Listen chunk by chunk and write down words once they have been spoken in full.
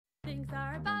Things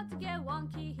are about to get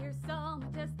wonky. Here's some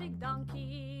majestic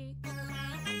donkey.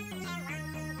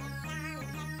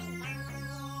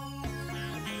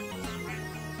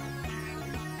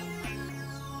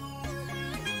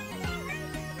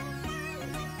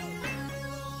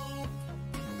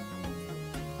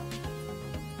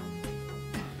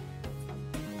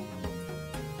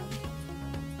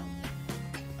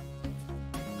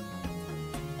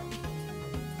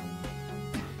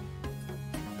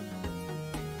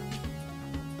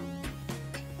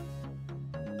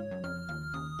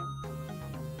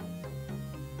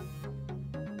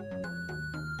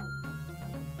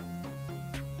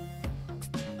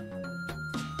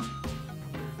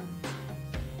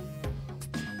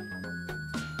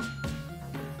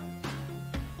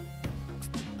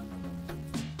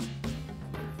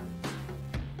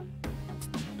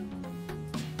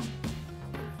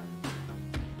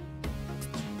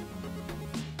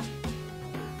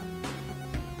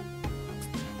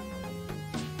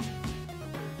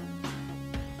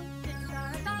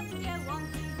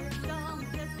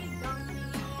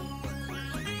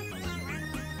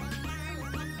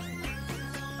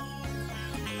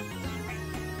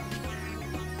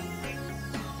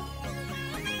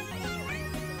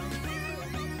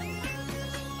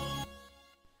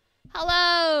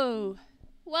 Hello!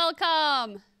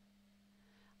 Welcome!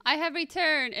 I have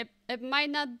returned. It might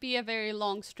not be a very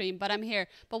long stream, but I'm here.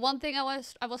 But one thing I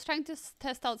was trying to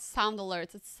test out sound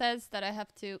alerts. It says that I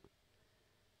have to...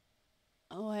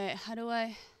 Oh wait, how do I...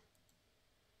 It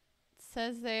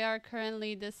says they are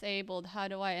currently disabled. How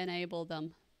do I enable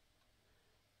them?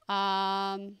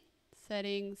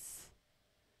 Settings.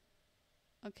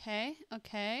 Okay,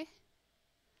 okay.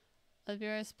 Let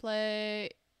viewers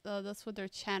play... Oh, that's what their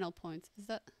channel points. Is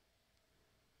that...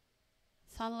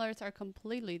 Sound alerts are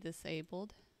completely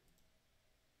disabled.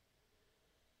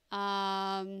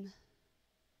 Chat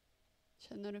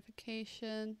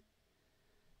notification.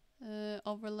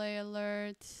 Overlay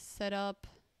alert. Setup.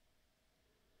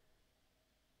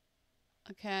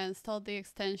 Okay, I installed the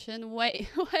extension. Wait,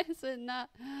 why is it not?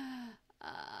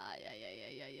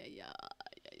 Yeah.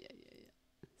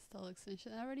 Install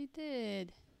extension. I already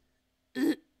did.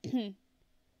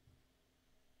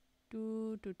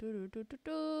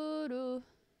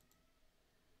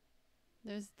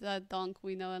 There's that donk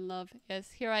we know and love.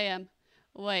 Yes, here I am.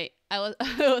 Wait,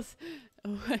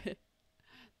 wait.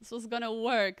 This was gonna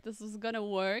work. This was gonna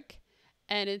work,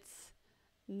 and it's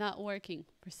not working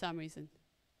for some reason.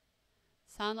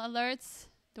 Sound alerts.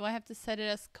 Do I have to set it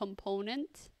as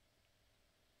component?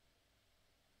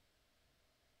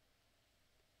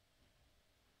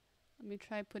 Let me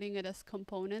try putting it as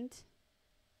component.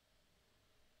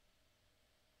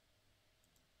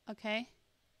 Okay.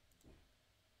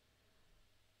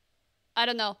 I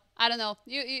don't know.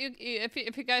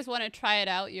 If you guys want to try it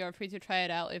out, you're free to try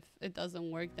it out. If it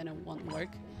doesn't work, then it won't work.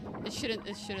 It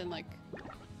shouldn't like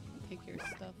take your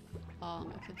stuff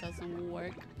if it doesn't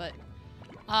work. But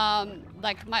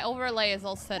like my overlay is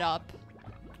all set up.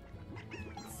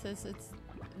 It says it's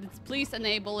please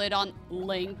enable it on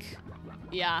link.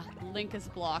 Yeah, link is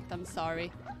blocked. I'm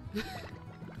sorry.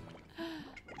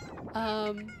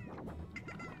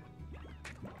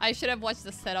 I should have watched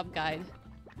the setup guide.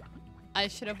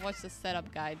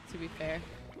 To be fair.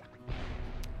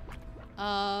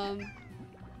 All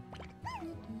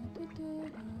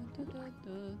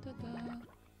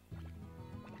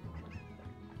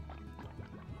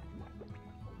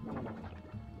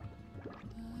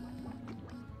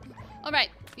right.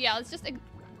 Yeah, let's just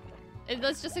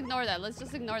ignore that. Let's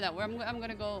just ignore that. I'm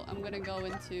gonna go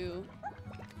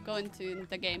into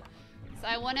the game. So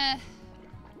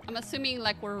I'm assuming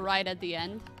like we're right at the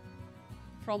end,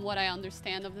 from what I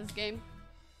understand of this game.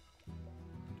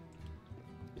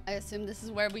 I assume this is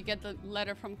where we get the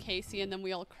letter from Casey and then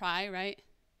we all cry, right?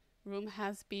 Room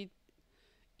has beat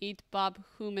eat Bob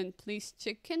human please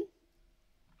chicken.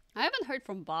 I haven't heard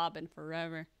from Bob in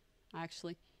forever,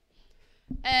 actually.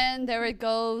 And there it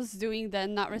goes, doing the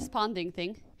not responding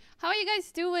thing. How are you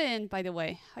guys doing, by the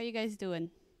way? How are you guys doing?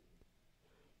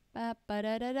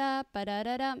 Ba-ba-da-da-da,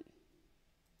 ba-da-da-da.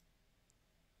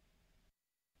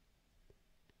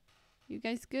 You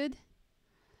guys good?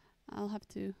 I'll have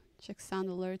to check sound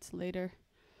alerts later.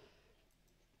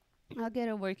 I'll get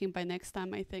it working by next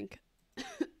time, I think.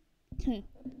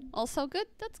 Also good?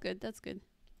 That's good. That's good.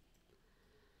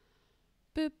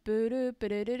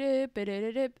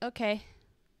 Okay.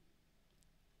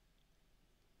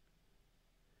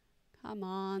 Come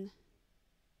on.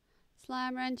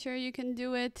 Slime Rancher, you can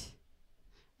do it.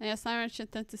 And yeah, Slime Rancher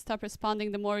tends to stop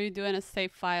responding the more you do in a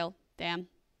save file. Damn.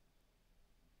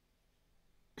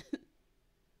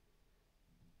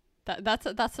 That's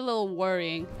a little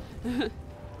worrying.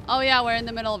 Oh yeah, we're in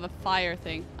the middle of a fire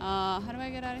thing. How do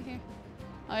I get out of here?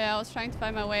 Oh yeah, I was trying to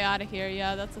find my way out of here.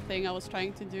 Yeah, that's the thing I was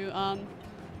trying to do. I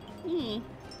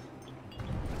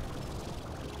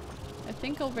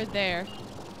think over there.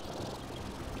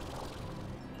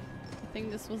 I think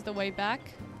this was the way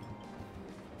back.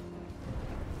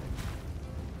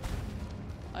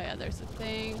 Oh yeah, there's a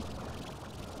thing.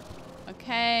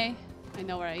 Okay, I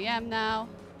know where I am now.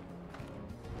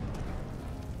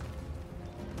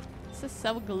 This is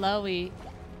so glowy.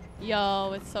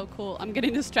 Yo, it's so cool. I'm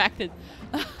getting distracted.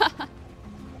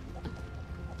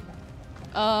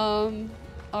 Alright.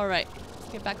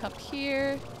 Let's get back up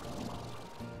here.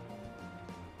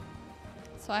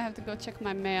 So I have to go check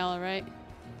my mail, right?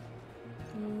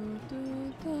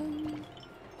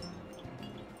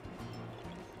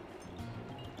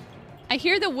 I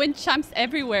hear the wind chimes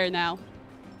everywhere now.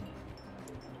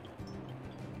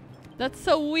 That's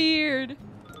so weird.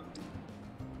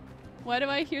 Why do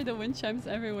I hear the wind chimes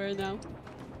everywhere now?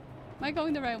 Am I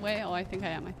going the right way? Oh, I think I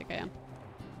am. I think I am.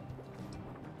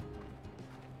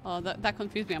 Oh, that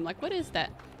confused me. I'm like, what is that?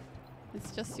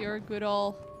 It's just your good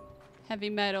old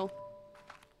heavy metal.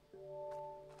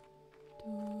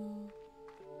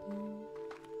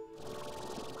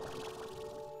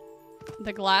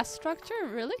 The glass structure?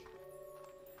 Really?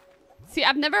 See,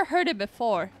 I've never heard it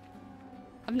before.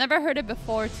 I've never heard it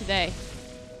before today.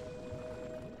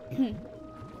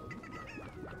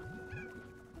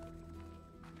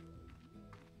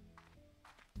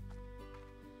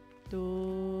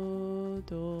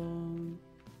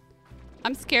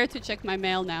 I'm scared to check my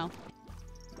mail now.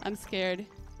 I'm scared.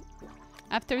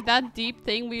 After that deep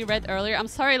thing we read earlier, I'm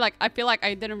sorry, like, I feel like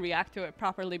I didn't react to it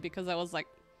properly because I was, like,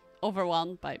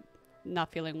 overwhelmed by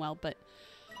not feeling well, but...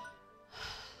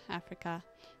 Africa.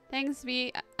 Thanks,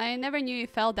 V. I never knew you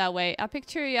felt that way. I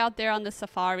picture you out there on the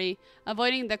safari,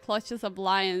 avoiding the clutches of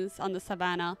lions on the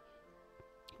savannah,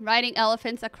 riding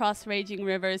elephants across raging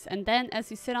rivers, and then,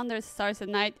 as you sit under the stars at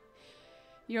night,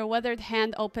 your weathered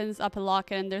hand opens up a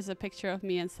locket and there's a picture of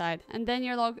me inside. And then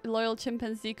your loyal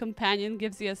chimpanzee companion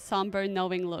gives you a somber,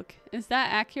 knowing look. Is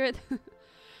that accurate?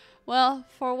 Well,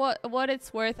 for what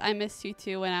it's worth, I missed you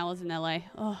too when I was in LA.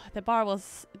 Oh, the bar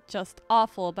was just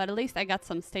awful, but at least I got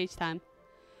some stage time.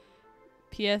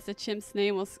 P.S. The chimp's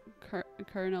name was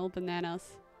Colonel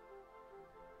Bananas.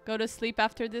 Go to sleep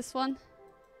after this one?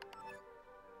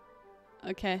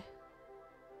 Okay.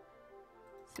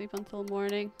 Sleep until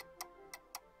morning.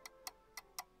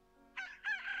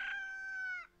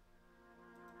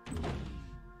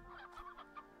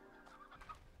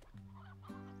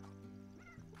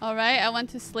 Alright, I went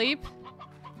to sleep.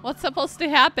 What's supposed to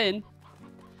happen?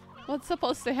 What's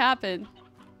supposed to happen?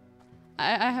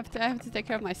 I have to take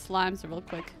care of my slimes real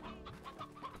quick.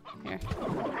 Here.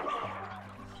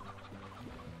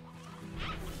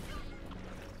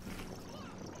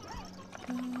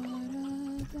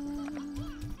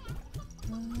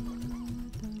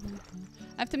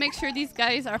 I have to make sure these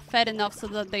guys are fed enough so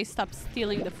that they stop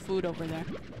stealing the food over there.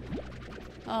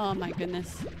 Oh my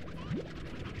goodness.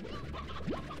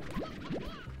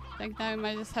 I think now I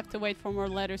might just have to wait for more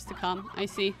letters to come. I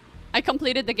see. I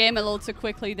completed the game a little too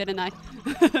quickly, didn't I?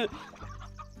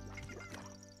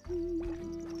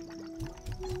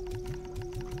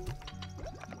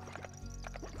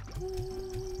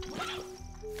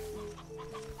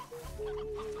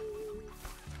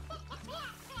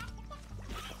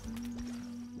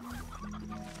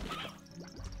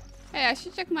 Hey, I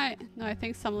should check my... No, I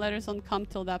think some letters don't come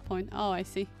till that point. Oh, I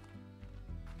see.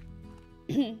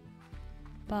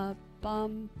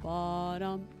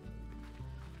 Ba-bum-ba-dum.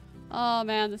 Oh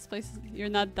man, this place, you're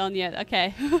not done yet.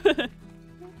 Okay. You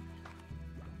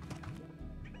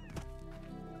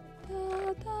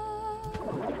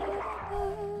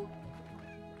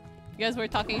guys were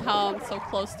talking how I'm so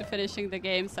close to finishing the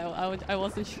game, so I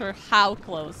wasn't sure how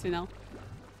close, you know.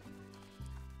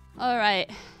 All right.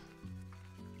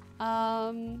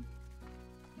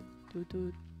 Do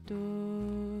do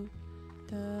do.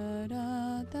 Da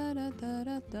da da da da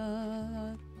da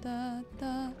da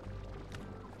da.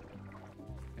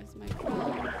 Where's my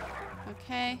phone?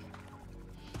 Okay.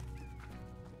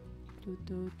 Do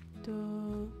do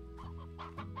do.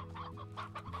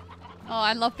 Oh,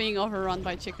 I love being overrun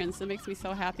by chickens. It makes me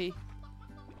so happy.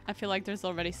 I feel like there's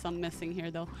already some missing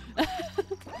here, though.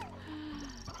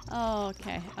 Oh,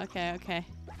 okay, okay, okay.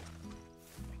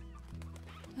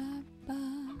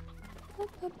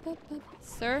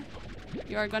 Sir,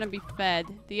 you are gonna be fed.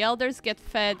 The elders get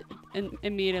fed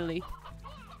immediately.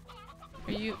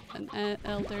 Are you an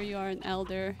elder? You are an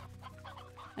elder.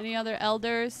 Any other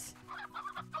elders?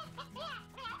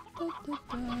 Da, da,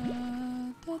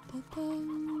 da,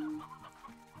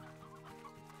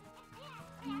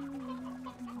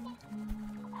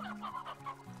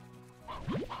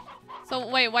 So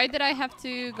wait, why did I have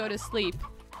to go to sleep?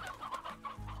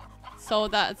 So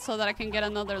that I can get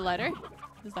another letter?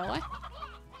 Is that why?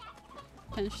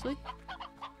 Potentially.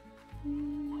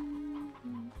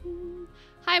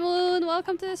 Hi Moon,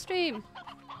 welcome to the stream.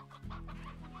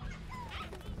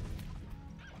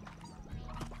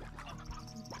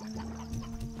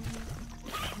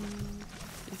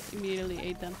 Just immediately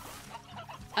ate them.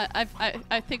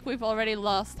 I think we've already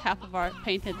lost half of our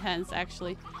painted hands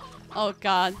actually. Oh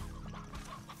god.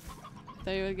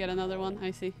 Thought you would get another one.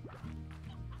 I see.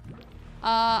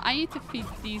 I need to feed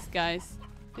these guys.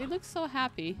 They look so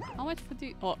happy. How much food do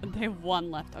you— oh, they have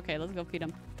one left. Okay, let's go feed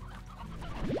them.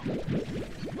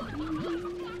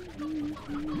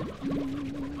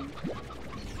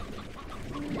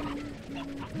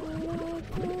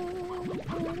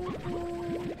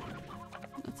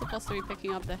 Not supposed to be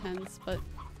picking up the hens, but...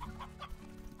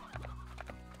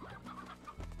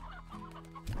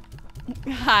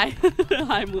 Hi.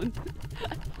 Hi, Moon.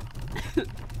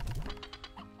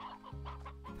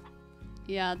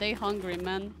 Yeah, they hungry,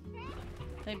 man.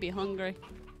 They be hungry.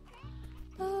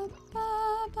 Oh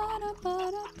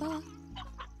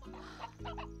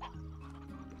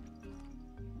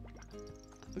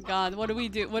god, what do we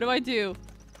do? What do I do?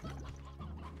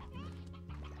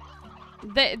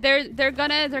 They're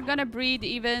gonna breed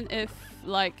even if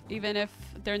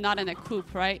they're not in a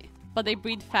coop, right? But they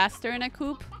breed faster in a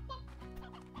coop.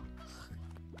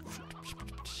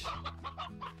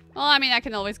 Well, I mean, I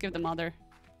can always give them other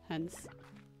hens.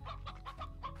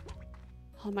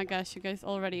 Oh my gosh, you guys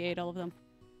already ate all of them.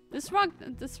 This rock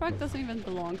doesn't even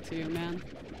belong to you, man.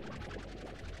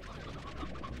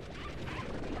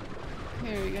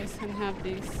 Here, you guys can have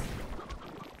these.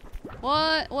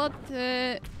 What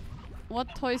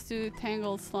toys do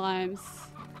tangled slimes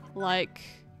like?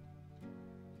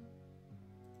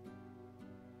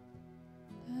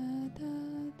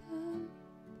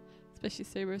 Especially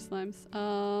saber slimes.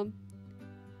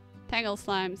 Tangled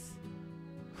slimes.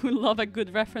 Who love a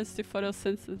good reference to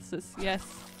photosynthesis. Yes.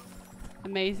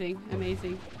 Amazing,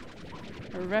 amazing.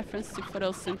 A reference to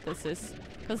photosynthesis.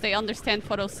 Because they understand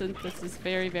photosynthesis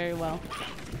very, very well.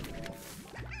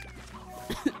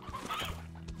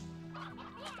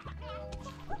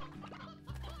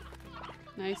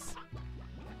 Nice.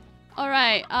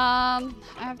 Alright, I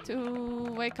have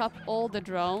to wake up all the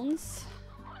drones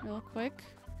real quick.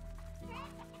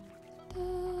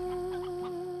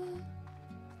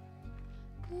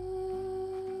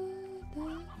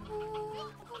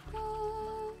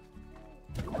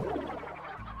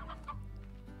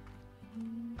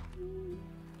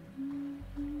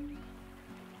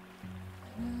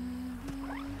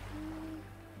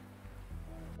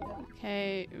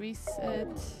 Okay, reset.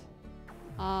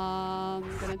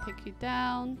 I'm gonna take you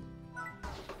down.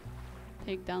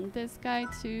 Take down this guy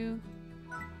too.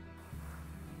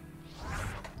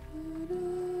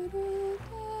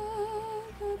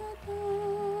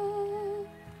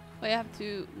 Wait, I have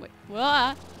to wait.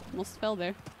 Whoa! Almost fell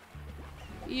there.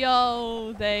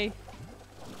 Yo, they.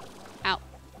 Ow.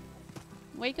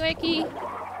 Wakey wakey!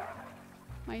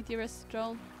 My dearest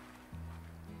drone.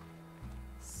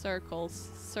 Circles.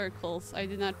 Circles. I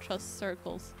do not trust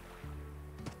circles.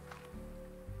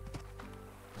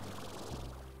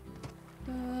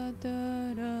 Da,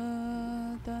 da,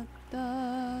 da, da,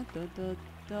 da, da, da,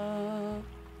 da.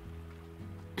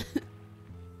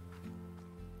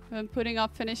 I'm putting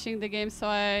off finishing the game, so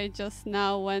I just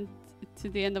now went to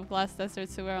the end of Glass Desert,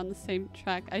 so we're on the same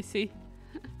track. I see.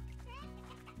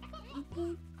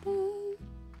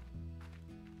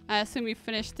 I assume you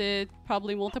finished it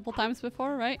probably multiple times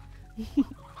before, right?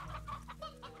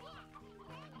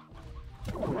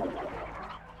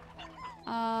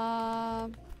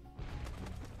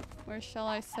 Where shall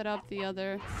I set up the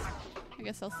other? I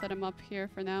guess I'll set him up here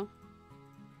for now.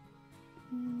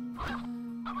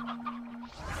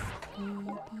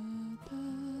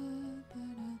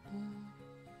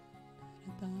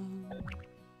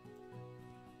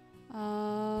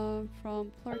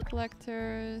 From Plort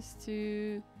Collectors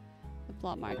to the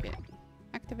Plot Market.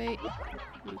 Activate.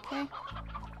 Okay.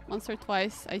 Once or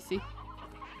twice, I see.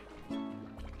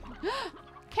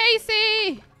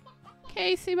 Casey!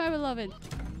 Casey, my beloved.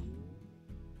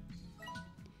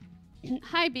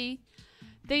 Hi, B.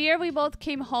 The year we both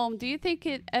came home, do you think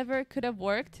it ever could have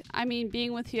worked? I mean,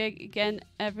 being with you again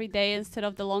every day instead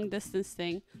of the long distance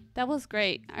thing. That was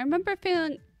great. I remember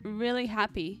feeling really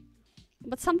happy.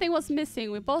 But something was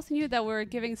missing. We both knew that we were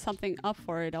giving something up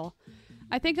for it all.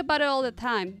 I think about it all the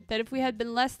time, that if we had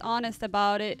been less honest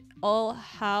about it,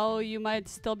 how you might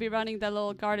still be running that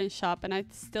little garden shop and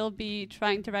I'd still be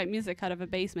trying to write music out of a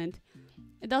basement.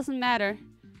 It doesn't matter.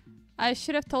 I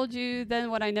should have told you then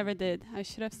what I never did. I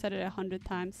should have said it 100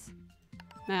 times.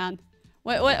 Man.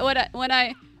 When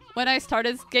I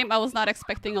started this game, I was not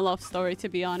expecting a love story, to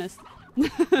be honest.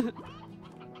 Let's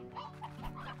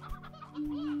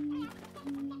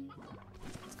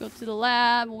go to the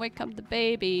lab and wake up the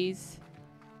babies.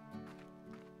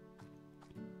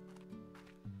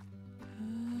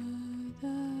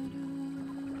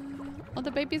 Oh, the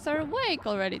babies are awake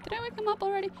already. Did I wake them up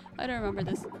already? I don't remember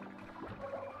this.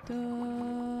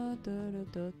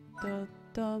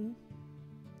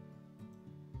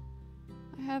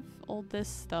 I have all this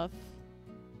stuff.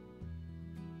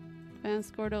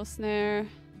 Advanced Gordo Snare.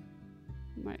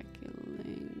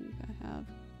 Marking.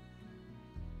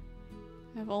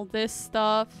 I have all this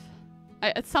stuff.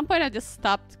 At some point I just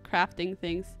stopped crafting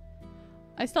things.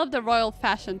 I still have the Royal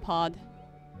Fashion Pod.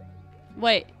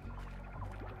 Wait.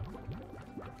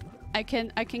 I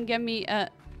can get me a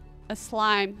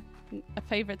slime, a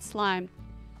favorite slime.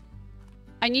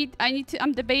 I need to.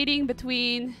 I'm debating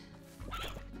between.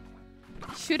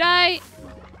 Should I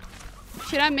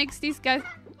mix these guys?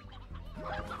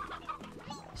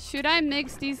 Should I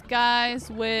mix these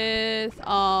guys with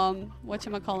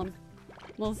whatchamacallem?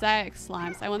 Mosaic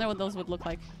slimes. I wonder what those would look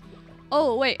like.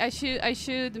 Oh wait, I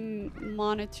should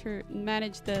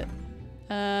manage the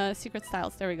secret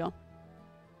styles. There we go.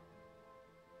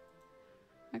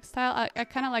 Next style, I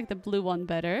kind of like the blue one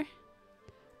better.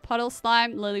 Puddle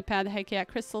slime, lily pad, heck yeah,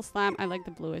 crystal slime. I like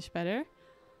the bluish better.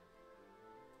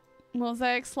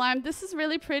 Mosaic slime. This is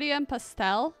really pretty and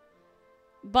pastel,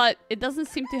 but it doesn't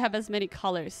seem to have as many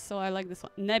colors. So I like this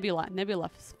one. Nebula. Nebula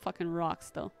fucking rocks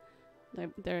though.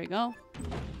 There we go.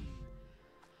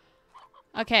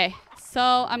 Okay,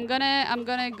 so I'm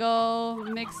gonna go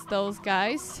mix those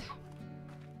guys.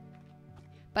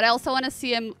 But I also want to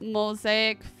see a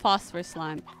mosaic phosphor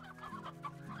slime.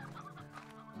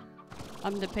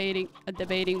 I'm debating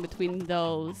between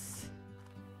those.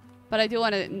 But I do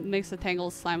want to mix the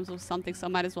tangled slimes with something, so I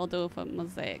might as well do it for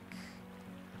mosaic.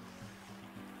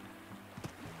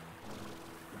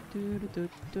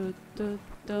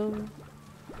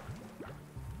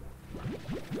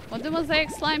 What do mosaic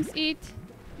slimes eat?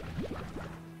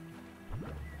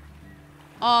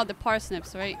 Oh, the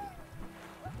parsnips, right?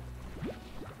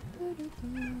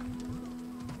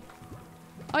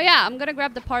 Oh yeah, I'm gonna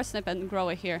grab the parsnip and grow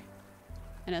it here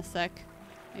in a sec,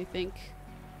 I think.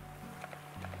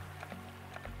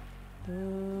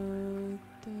 And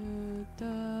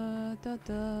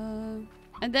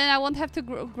then I won't have to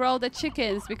grow the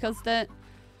chickens, because then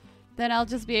I'll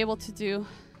just be able to do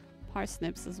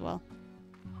parsnips as well.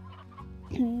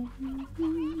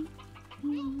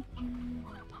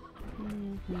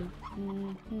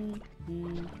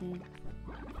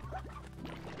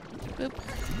 Boop.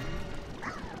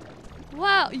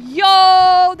 Wow,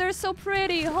 yo, they're so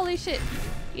pretty. Holy shit.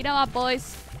 Eat them up,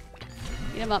 boys.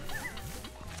 Eat them up.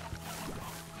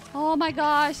 Oh my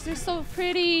gosh, they're so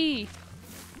pretty.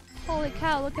 Holy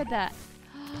cow, look at that.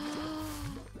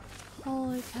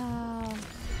 Holy cow.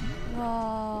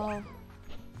 Whoa.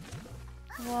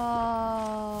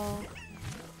 Whoa.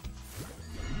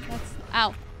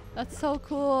 Ow. That's so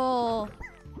cool.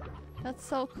 That's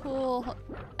so cool.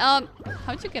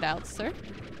 How'd you get out, sir?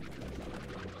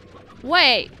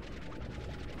 Wait.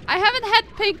 I haven't had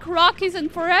pink Rockies in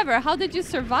forever. How did you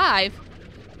survive?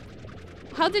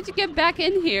 How did you get back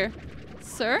in here,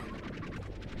 sir?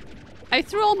 I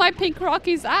threw all my pink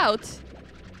Rockies out.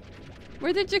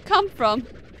 Where did you come from?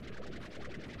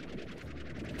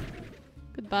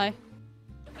 Goodbye.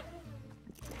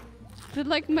 Did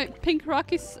like my pink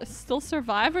Rockies still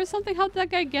survive or something? How did that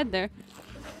guy get there?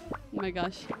 Oh my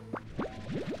gosh.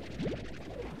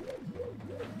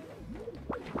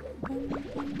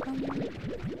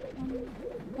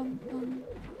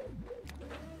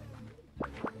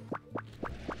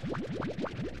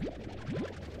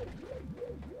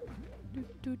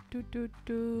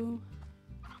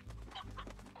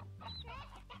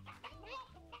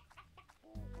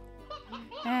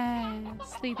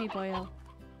 Sleepy boyo.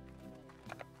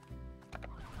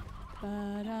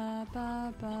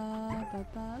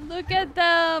 Look at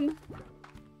them!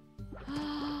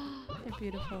 They're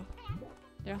beautiful.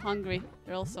 They're hungry.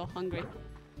 They're also hungry.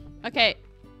 Okay.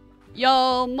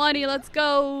 Yo, money, let's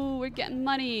go! We're getting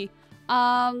money.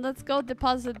 Let's go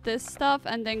deposit this stuff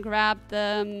and then grab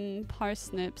the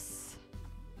parsnips.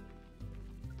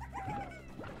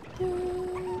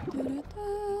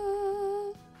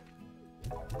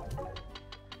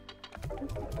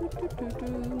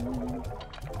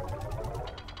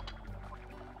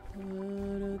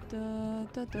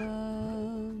 da,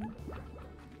 da.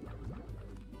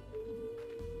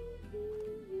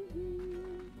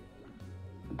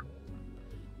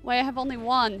 Wait, I have only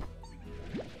one.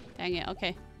 Dang it,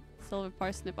 okay. Silver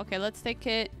parsnip. Okay, let's take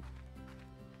it.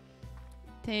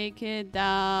 Take it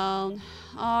down.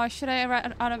 Oh, should I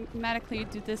automatically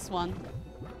do this one?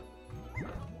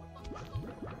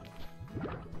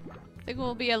 I think it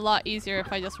will be a lot easier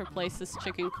if I just replace this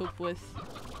chicken coop with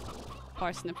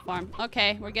parsnip farm.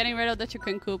 Okay, we're getting rid of the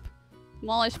chicken coop.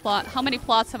 Demolish plot. How many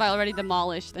plots have I already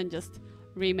demolished and just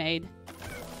remade?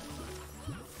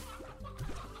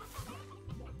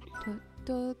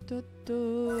 Now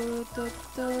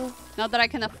that I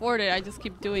can afford it, I just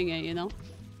keep doing it, you know?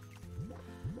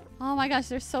 Oh my gosh,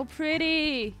 they're so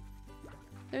pretty!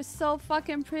 They're so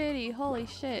fucking pretty. Holy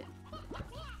shit.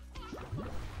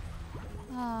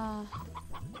 Ah.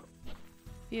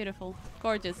 Beautiful.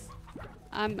 Gorgeous.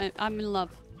 I'm in love.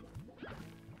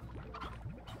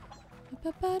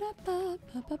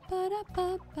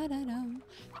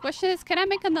 Question is, can I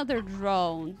make another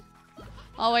drone?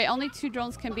 Oh wait, only 2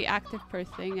 drones can be active per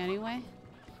thing anyway.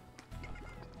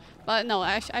 But no,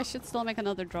 I should still make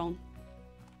another drone.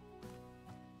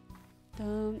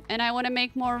 And I want to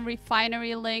make more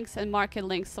refinery links and market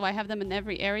links, so I have them in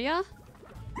every area.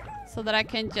 So that I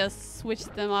can just switch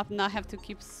them up and not have to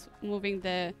keep moving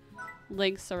the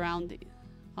links around.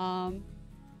 Oh,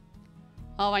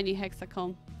 I need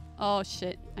hexacomb. Oh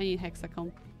shit, I need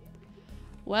hexacomb.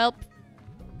 Welp.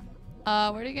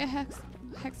 Where do you get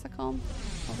hexacomb?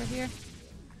 Over here.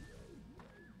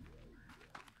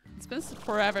 It's been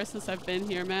forever since I've been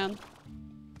here, man.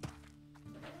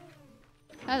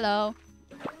 Hello.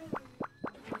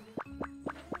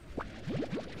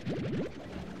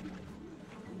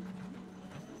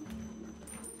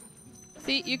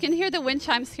 See, you can hear the wind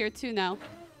chimes here too now.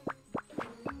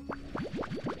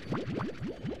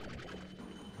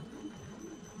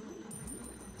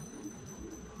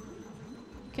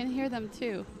 You can hear them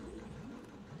too.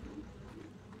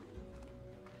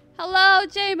 Hello,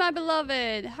 Jay, my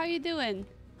beloved. How you doing?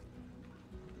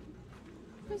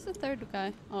 Where's the third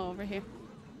guy? Oh, over here.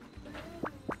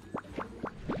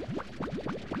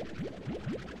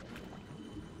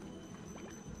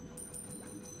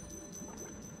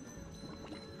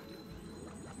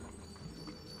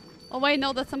 Oh wait,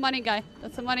 no, that's a money guy.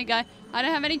 That's a money guy. I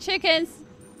don't have any chickens.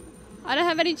 I don't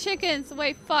have any chickens.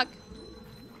 Wait, fuck.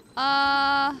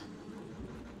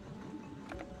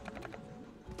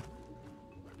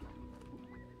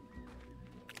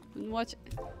 Watch.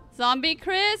 Zombie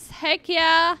Chris? Heck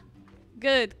yeah.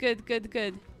 Good, good, good,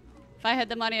 good. If I had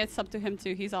the money, I'd sub to him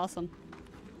too. He's awesome.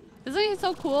 Isn't he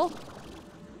so cool?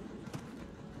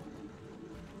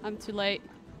 I'm too late.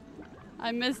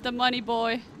 I miss the money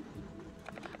boy.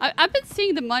 I've been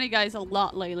seeing the money guys a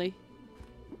lot lately.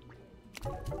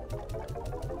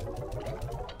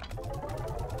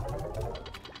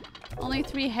 Only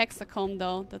 3 hexacomb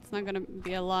though. That's not gonna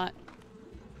be a lot.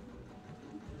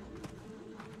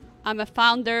 I'm a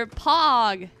founder.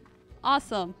 Pog!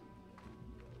 Awesome.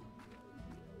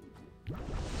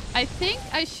 I think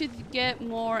I should get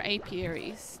more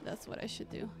apiaries. That's what I should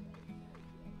do.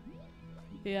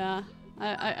 Yeah.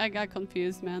 I got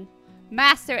confused, man.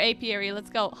 Master apiary. Let's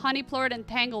go. Honey plort and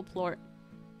tangle plort.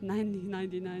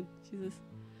 90.99. Jesus.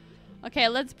 Okay,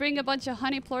 let's bring a bunch of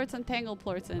honey plorts and tangle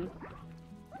plorts in.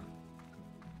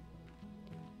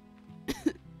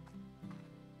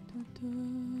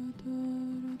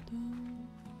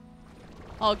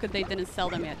 Oh, good, they didn't sell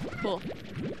them yet. Cool.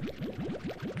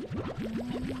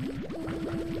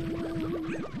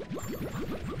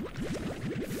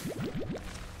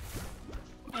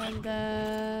 And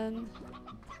then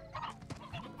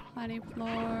honey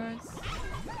floors.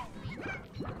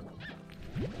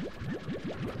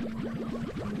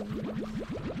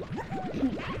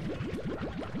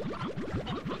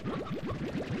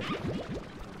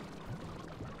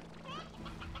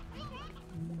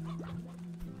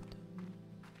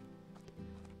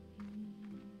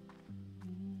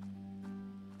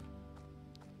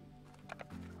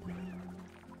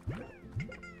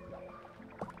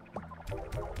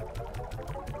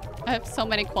 I have so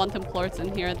many quantum plorts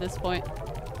in here at this point.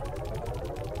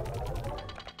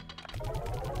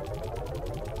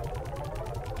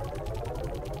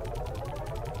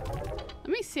 Let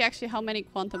me see actually how many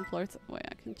quantum plorts. Wait,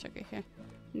 I can check it here.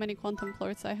 How many quantum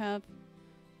plorts I have?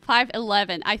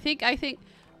 511. I think I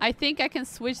can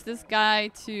switch this guy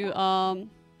to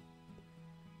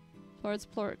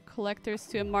plort collectors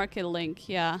to a market link.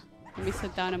 Yeah. Let me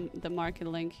set down the market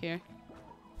link here.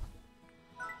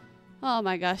 Oh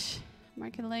my gosh.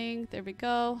 Market link. There we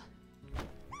go.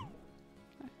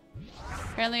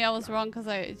 Apparently I was wrong because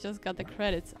I just got the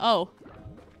credits. Oh.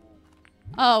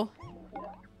 Oh.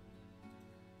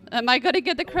 Am I gonna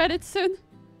get the credits soon?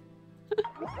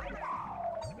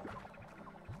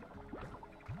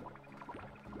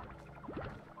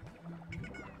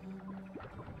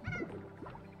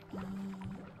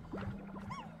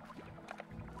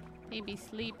 Maybe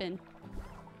sleeping.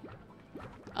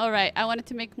 Alright, I wanted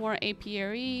to make more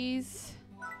apiaries.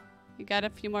 You got a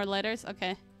few more letters?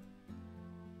 Okay.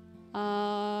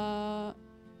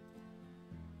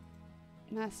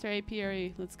 Master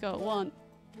apiary. Let's go. 1,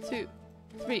 2,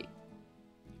 3.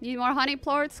 Need more honey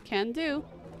plorts? Can do.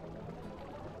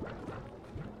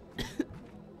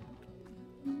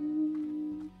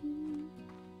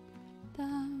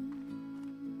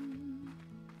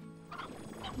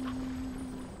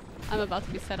 I'm about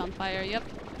to be set on fire. Yep.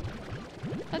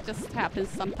 That just happens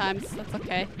sometimes. That's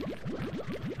okay.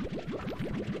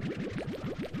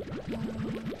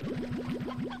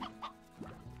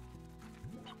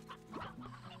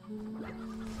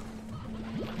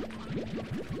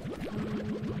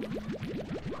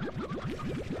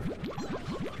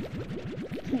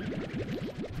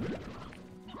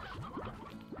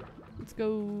 Let's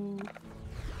go.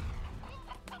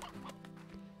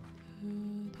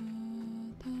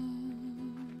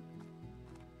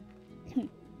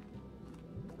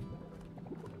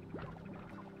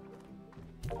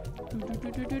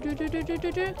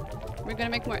 We're gonna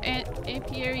make more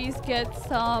apiaries, get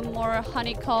some more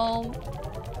honeycomb.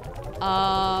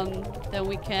 Then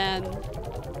we can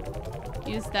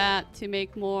use that to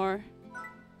make more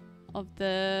of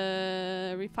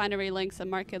the refinery links and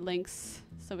market links.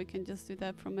 So we can just do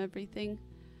that from everything.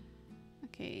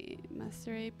 Okay,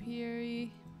 master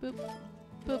apiary. Boop,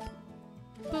 boop,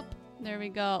 boop. There we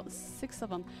go. 6 of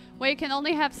them. Wait, you can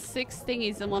only have 6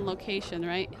 thingies in one location,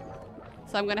 right?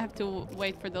 So I'm gonna have to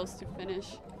wait for those to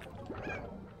finish.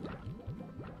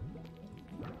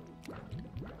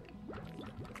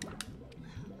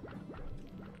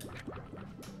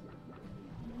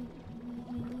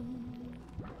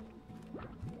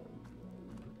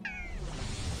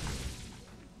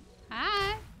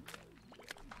 Hi!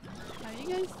 How you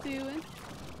guys doing?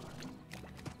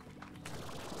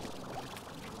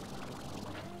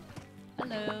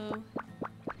 Hello.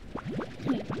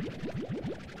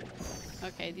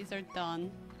 Okay, these are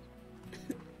done.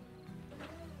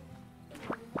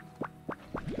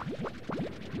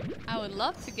 I would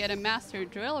love to get a master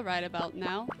drill right about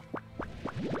now.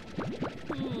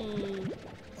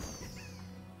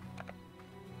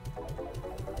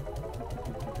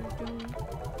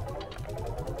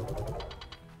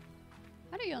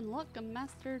 How do you unlock a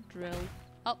master drill?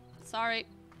 Oh, sorry.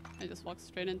 I just walked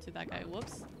straight into that guy.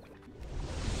 Whoops.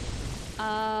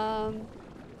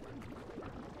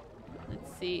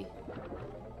 Let's see.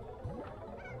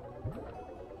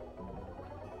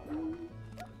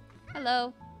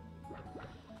 Hello.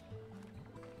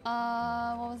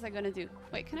 What was I gonna do?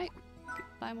 Wait, can I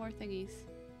buy more thingies?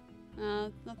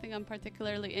 Nothing I'm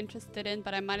particularly interested in,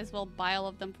 but I might as well buy all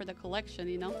of them for the collection,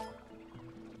 you know?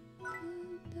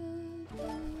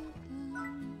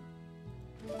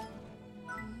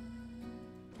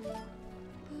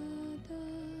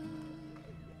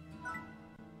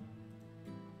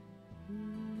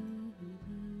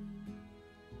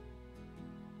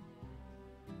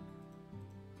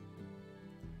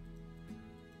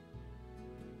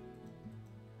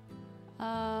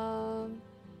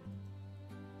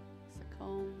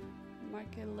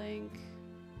 Market link.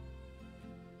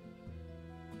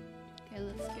 Okay,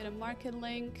 let's get a market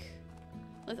link.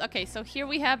 Okay, so here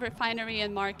we have refinery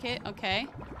and market. Okay.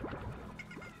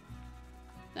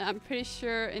 I'm pretty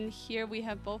sure in here we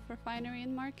have both refinery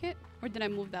and market. Or did I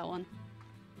move that one?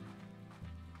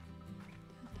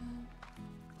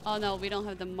 Oh no, we don't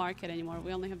have the market anymore.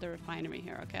 We only have the refinery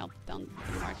here. Okay, I'll put down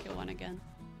the market one again.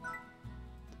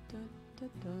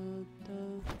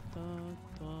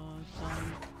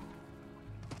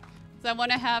 So I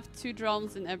want to have 2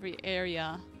 drones in every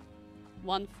area.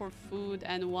 One for food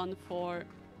and one for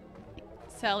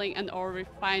selling and or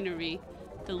refinery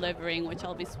delivering, which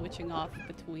I'll be switching off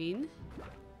between.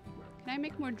 Can I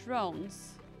make more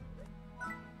drones?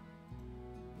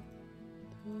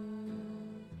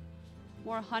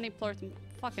 More honey plort and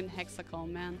fucking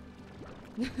hexacomb, man.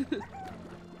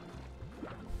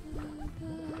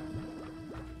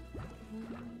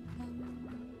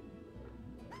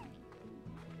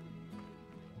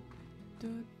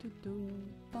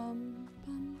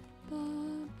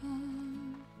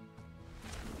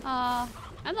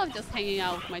 I love just hanging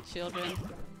out with my children.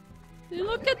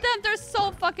 Look at them, they're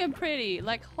so fucking pretty.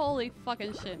 Like, holy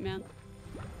fucking shit, man.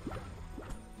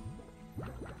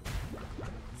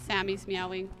 Sammy's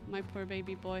meowing. My poor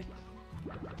baby boy.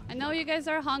 I know you guys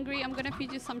are hungry. I'm gonna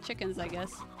feed you some chickens, I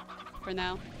guess. For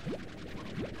now.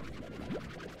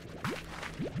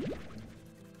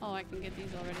 Oh, I can get these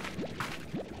already.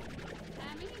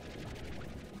 Sammy?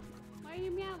 Why are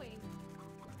you meowing?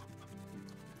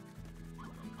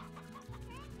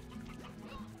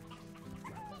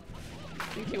 I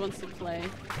think he wants to play.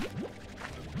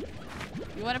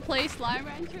 You want to play Slime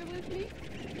Rancher with me?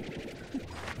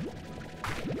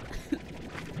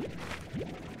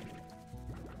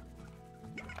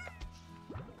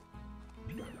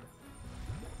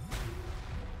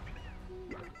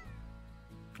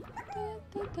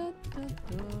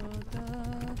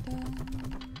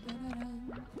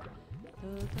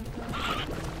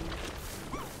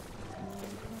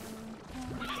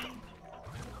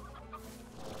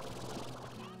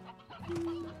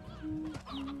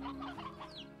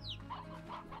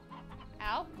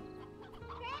 Ow.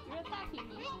 You're attacking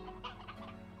me.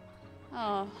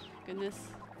 Oh, goodness.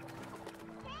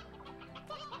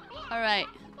 Alright.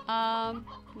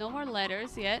 No more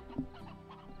letters yet.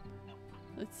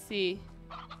 Let's see.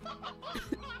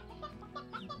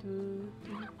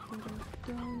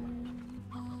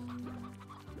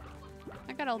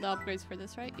 I got all the upgrades for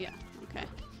this, right? Yeah, okay.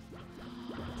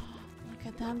 Look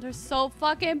at them, they're so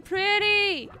fucking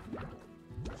pretty!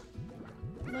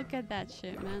 Look at that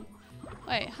shit, man.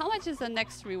 Wait, how much is the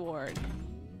next reward?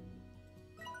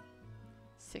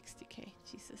 60k,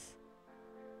 Jesus.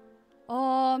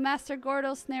 Oh, Master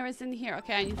Gordo Snare is in here.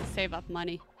 Okay, I need to save up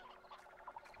money.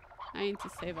 I need to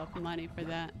save up money for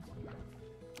that.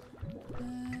 You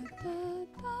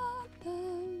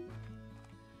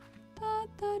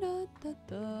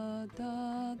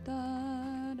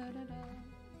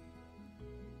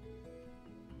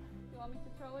want me to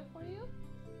throw it for you?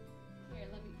 Here,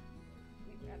 let me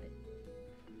grab it.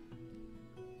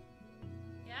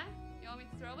 Yeah? You want me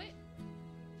to throw it?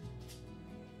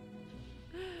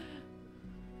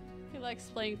 He likes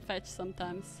playing fetch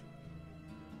sometimes.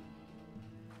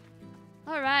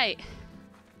 Alright.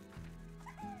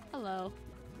 Hello.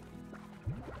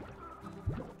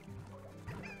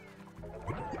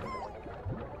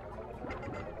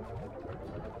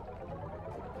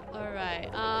 Alright,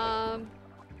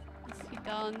 is he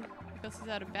done because he's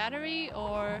out of battery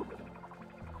or...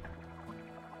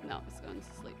 No, he's going to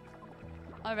sleep.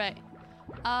 Alright.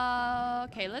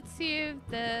 Okay, let's see if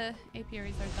the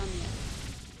apiaries are done yet.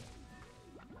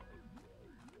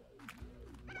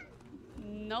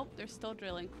 Nope, they're still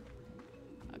drilling.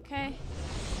 Okay.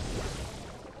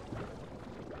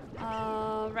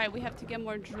 Right, we have to get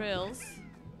more drills.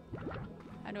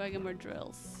 How do I get more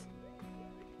drills?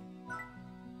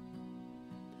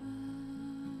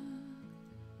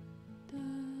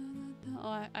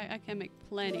 Oh, I can make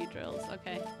plenty drills.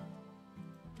 Okay.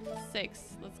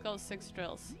 6. Let's go 6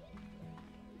 drills.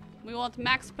 We want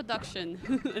max production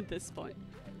at this point.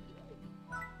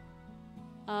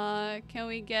 Can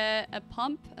we get a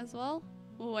pump as well?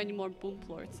 Oh, I need more boom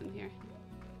plorts in here.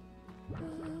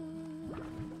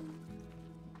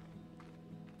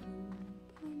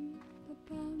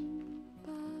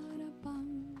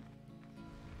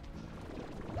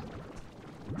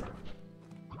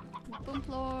 Boom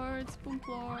plorts, boom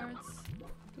plorts.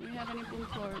 Do we have any boom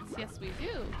plorts? Yes, we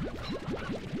do.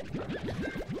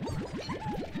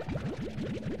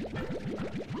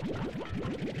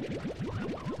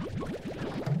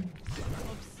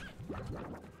 Oops.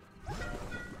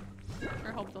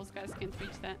 Sure hope those guys can't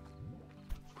reach that.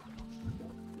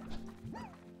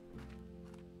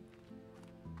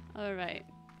 All right.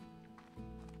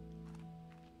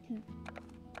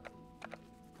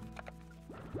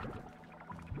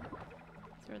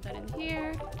 Throw that in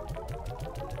here.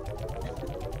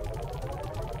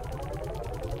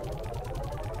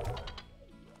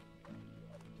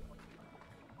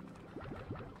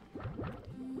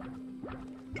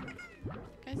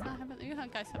 You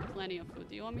guys have plenty of food.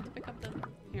 Do you want me to pick up the...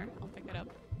 Here, I'll pick it up.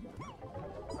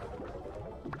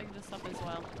 I'll pick this up as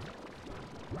well.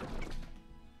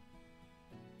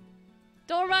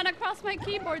 Don't run across my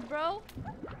keyboard, bro!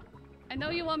 I know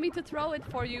you want me to throw it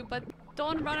for you, but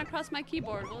don't run across my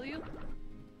keyboard, will you?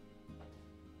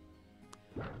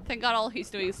 Thank God all he's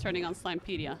doing is turning on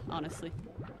Slimepedia, honestly.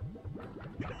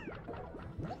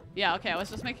 Yeah, okay, I was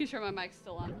just making sure my mic's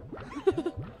still on.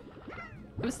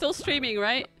 I'm still streaming,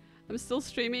 right? I'm still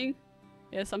streaming?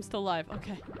 Yes, I'm still live.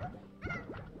 Okay.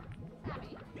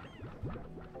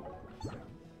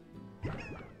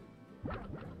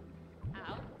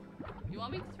 Ow. You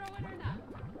want me to throw it or not?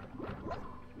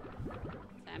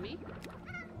 Sammy?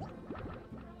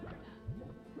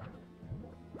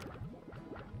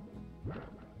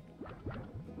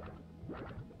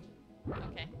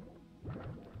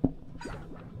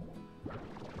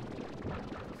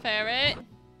 Ferret.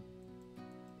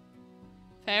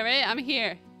 Ferret, I'm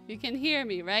here. You can hear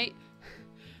me, right?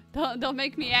 Don't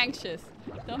make me anxious.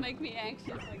 Don't make me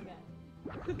anxious like that.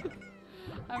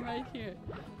 I'm right here.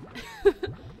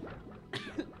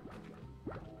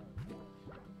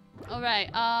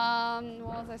 Alright,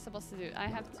 what was I supposed to do? I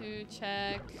have to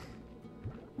check.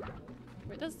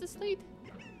 Where does this lead?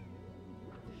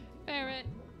 Ferret.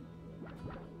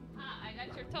 Ah, I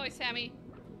got your toy, Sammy.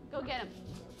 Go get him.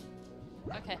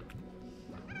 Okay.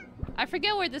 I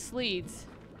forget where this leads.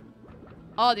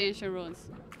 Oh, the ancient ruins.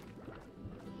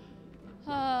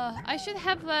 I should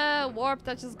have a warp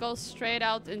that just goes straight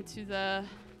out into the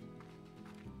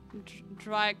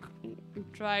dry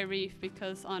reef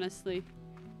because honestly,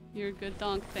 you're a good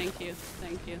dog. Thank you.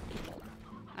 Thank you.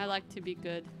 I like to be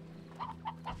good.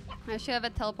 I should have a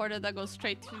teleporter that goes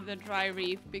straight to the dry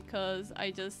reef because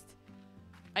I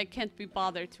can't be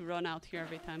bothered to run out here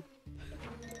every time.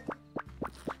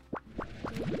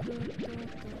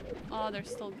 Oh, they're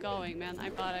still going, man. I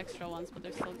bought extra ones, but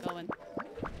they're still going.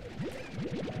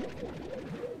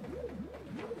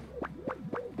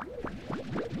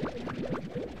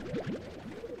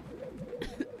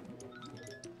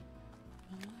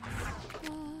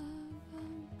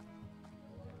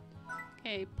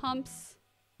 Okay, pumps.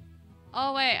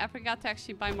 Oh wait, I forgot to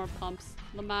actually buy more pumps.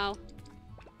 Lamau.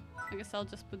 I guess I'll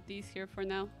just put these here for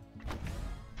now.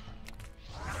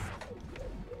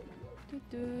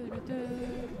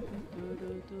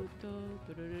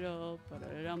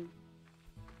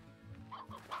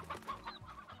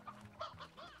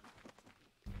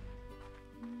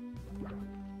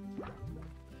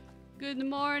 Good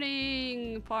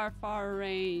morning, far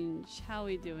range. How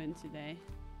we doing today?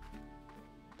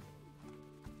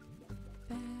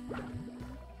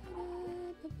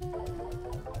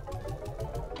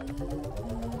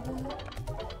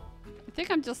 I think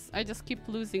I just keep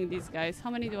losing these guys. How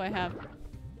many do I have?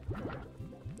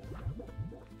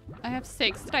 I have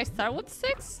 6. Did I start with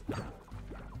 6?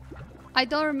 I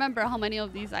don't remember how many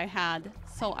of these I had,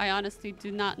 so I honestly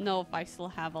do not know if I still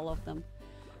have all of them.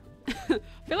 I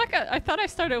feel like I thought I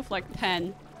started with like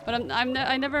 10, but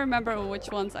I never remember which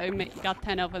ones I got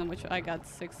 10 of and which I got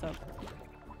 6 of.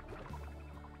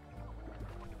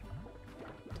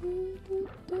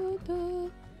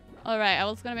 Alright, I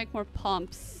was gonna make more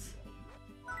pumps.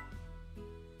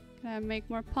 Can I make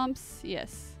more pumps?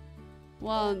 Yes.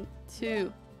 1,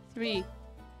 2, 3,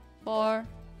 4,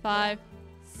 5,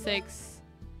 6.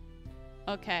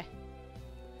 Okay.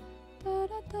 Da,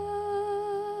 da, da.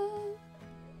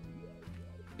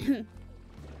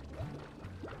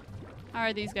 How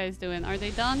are these guys doing? Are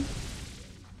they done?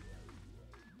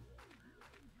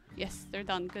 Yes, they're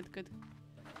done. Good, good.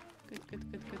 Good,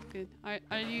 good, good, good, good.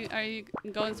 Are you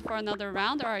going for another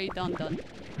round or are you done?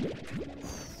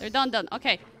 They're done.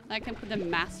 Okay. I can put the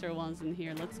master ones in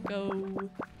here. Let's go.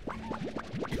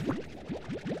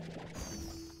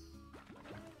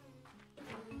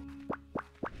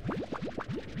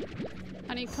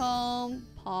 Honeycomb,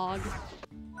 Pog.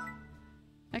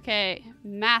 Okay,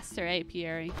 master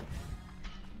apiary.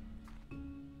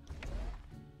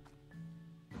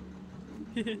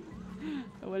 I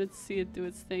wanted to see it do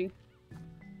its thing.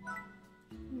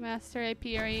 Master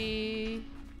apiary.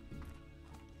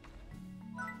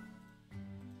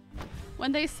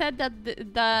 When they said that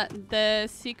the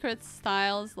secret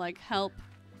styles like help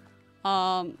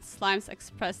slimes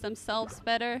express themselves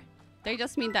better, they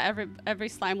just mean that every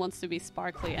slime wants to be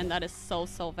sparkly, and that is so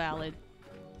valid.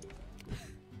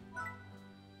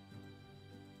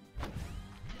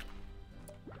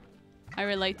 I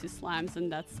relate to slimes in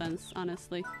that sense,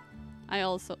 honestly. I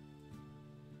also...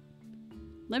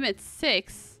 Limit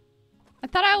 6? I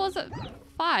thought I was at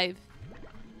 5.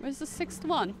 Where's the 6th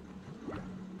one?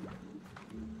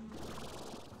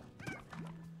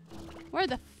 Where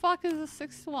the fuck is the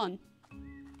 6th one?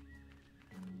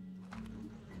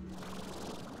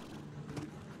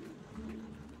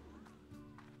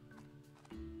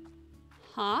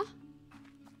 Huh?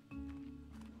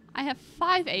 I have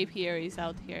 5 apiaries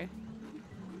out here.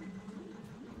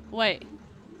 Wait.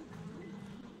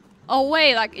 Oh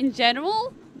wait, like in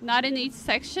general? Not in each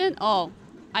section? Oh.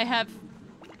 I have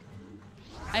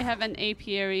an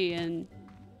apiary in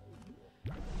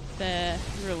the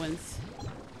ruins.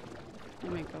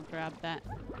 Let me go grab that.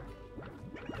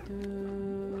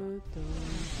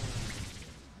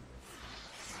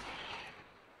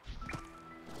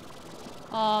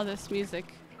 Oh, this music.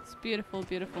 It's beautiful,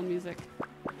 beautiful music.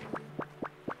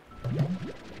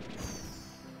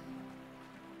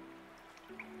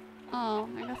 Oh,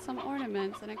 I got some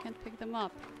ornaments and I can't pick them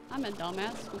up. I'm a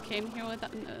dumbass who came here with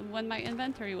when my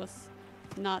inventory was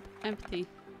not empty.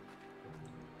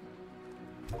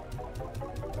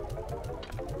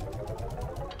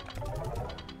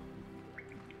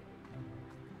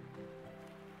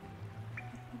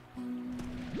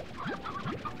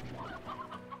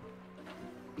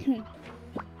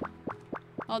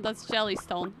 Oh, that's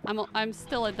Jellystone. I'm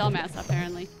still a dumbass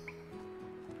apparently.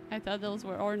 I thought those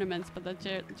were ornaments, but that's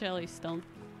Jellystone.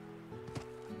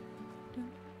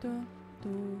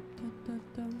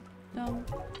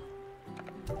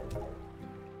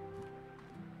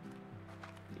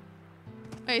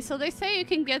 Okay, so they say you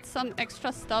can get some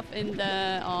extra stuff in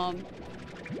the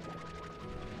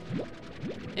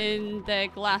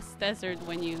glass desert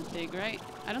when you dig, right?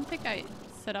 I don't think I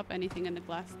set up anything in the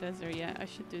glass desert yet. I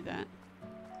should do that.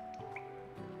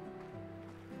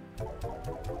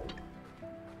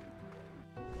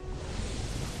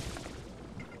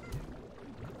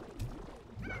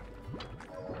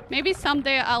 Maybe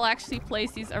someday I'll actually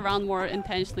place these around more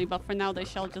intentionally, but for now they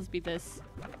shall just be this.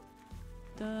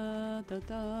 Da, da,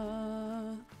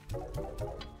 da.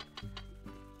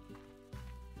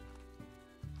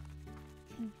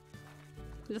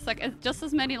 Just like just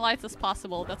as many lights as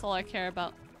possible. That's all I care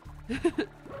about. That's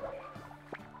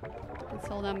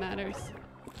all that matters.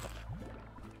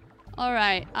 All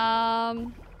right.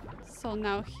 So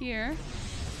now here,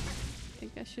 I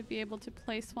think I should be able to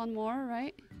place one more,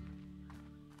 right?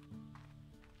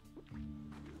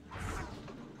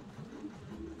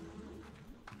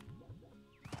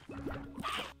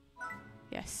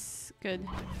 Yes, good.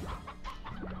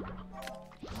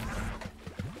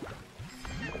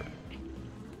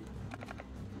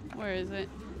 Where is it?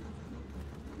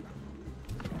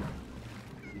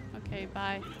 Okay,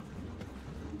 bye.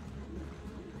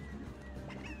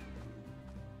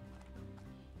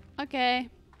 Okay,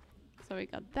 so we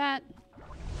got that.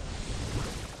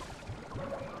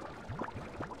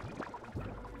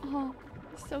 Oh,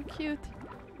 it's so cute.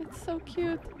 It's so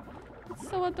cute. It's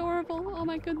so adorable. Oh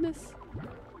my goodness.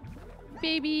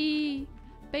 Baby!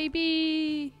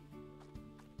 Baby!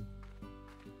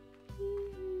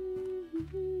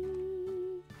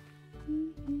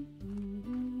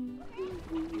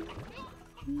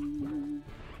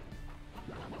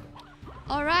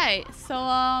 Alright,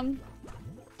 so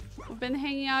we've been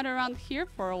hanging out around here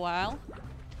for a while.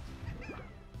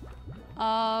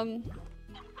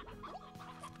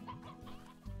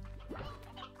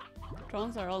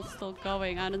 Drones are all still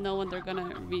going. I don't know when they're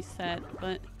gonna reset,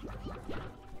 but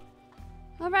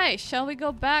all right. Shall we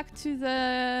go back to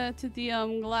the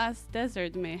glass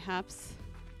desert, mayhaps?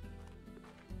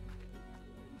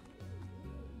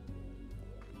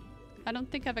 I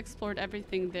don't think I've explored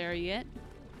everything there yet,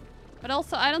 but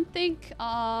also I don't think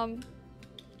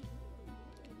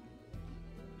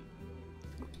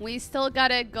we still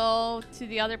gotta go to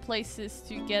the other places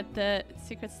to get the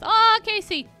secret stuff. Oh,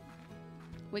 Casey!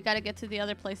 We gotta get to the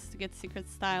other places to get secret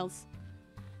styles.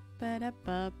 I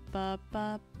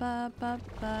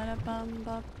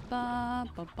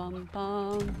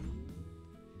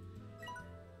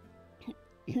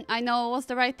know it was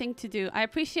the right thing to do. I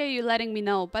appreciate you letting me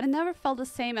know, but it never felt the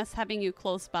same as having you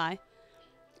close by.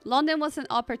 London was an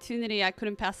opportunity I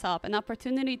couldn't pass up, an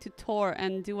opportunity to tour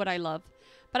and do what I love.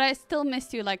 But I still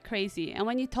missed you like crazy, and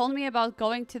when you told me about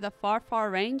going to the far, far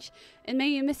range, it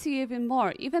made me miss you even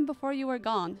more, even before you were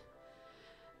gone.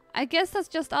 I guess that's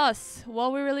just us.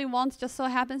 What we really want just so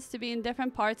happens to be in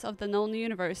different parts of the known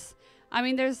universe. I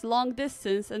mean, there's long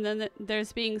distance, and then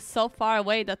there's being so far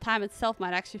away that time itself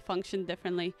might actually function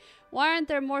differently. Why aren't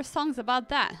there more songs about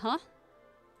that, huh?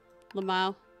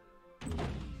 Lamau.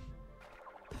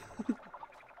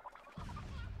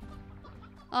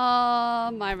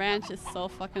 Oh, my ranch is so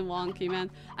fucking wonky,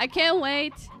 man. I can't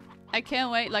wait. I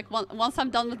can't wait. Like, once I'm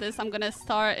done with this, I'm gonna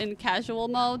start in casual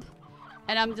mode.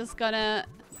 And I'm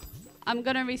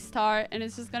gonna restart. And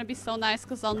it's just gonna be so nice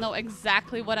because I'll know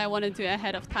exactly what I want to do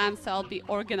ahead of time. So I'll be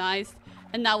organized.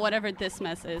 And not whatever this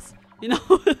mess is. You know?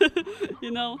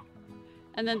 You know?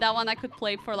 And then that one I could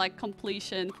play for, like,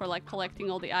 completion. For, like, collecting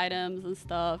all the items and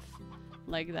stuff.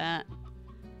 Like that.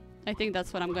 I think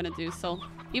that's what I'm gonna do. So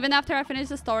even after I finish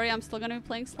the story, I'm still gonna be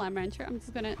playing Slime Rancher. I'm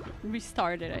just gonna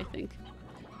restart it, I think.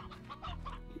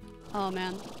 Oh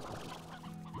man.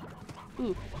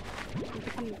 Ooh. I'm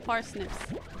becoming parsnips.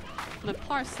 My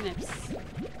parsnips.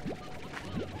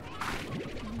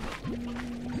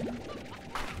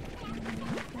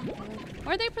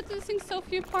 Why are they producing so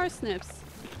few parsnips?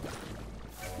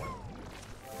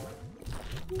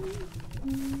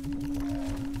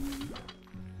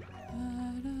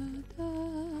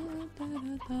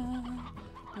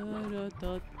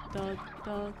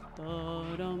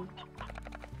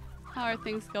 How are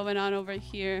things going on over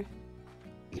here?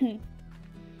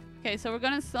 Okay, so we're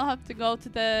gonna still have to go to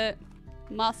the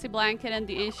Mossy Blanket and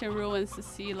the Ancient Ruins to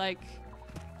see like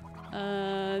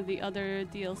the other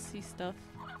DLC stuff.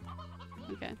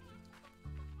 Okay.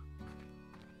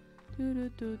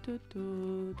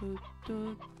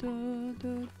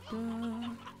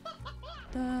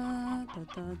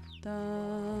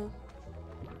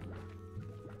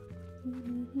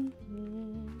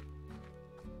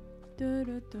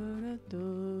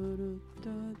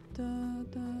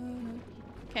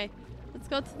 Okay, let's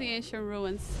go to the Ancient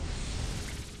Ruins.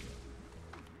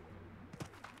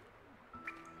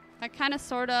 I kind of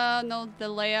sorta know the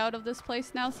layout of this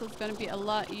place now, so it's gonna be a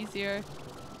lot easier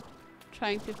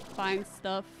trying to find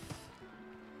stuff.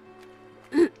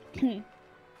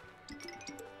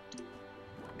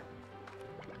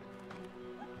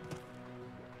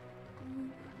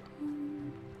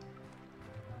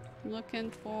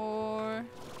 Looking for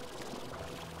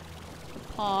the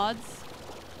pods.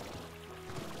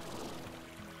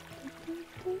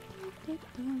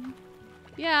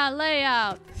 Yeah,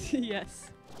 layout. Yes.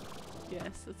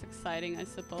 Yes, that's exciting, I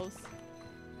suppose.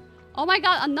 Oh my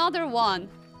god, another one.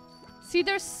 See,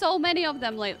 there's so many of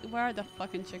them lately. Where are the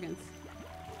fucking chickens?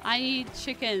 I need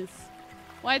chickens.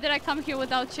 Why did I come here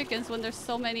without chickens when there's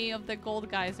so many of the gold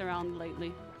guys around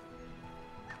lately?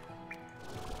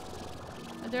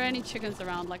 Are there any chickens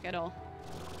around, like, at all?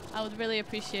 I would really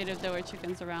appreciate if there were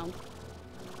chickens around.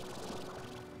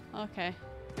 Okay,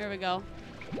 here we go.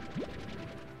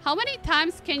 How many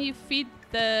times can you feed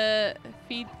the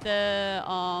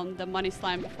money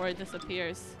slime before it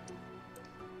disappears?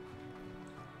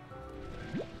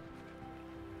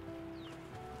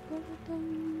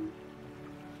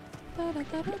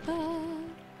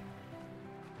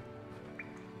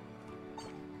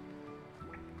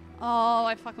 Oh,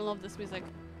 I fucking love this music.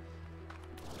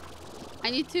 I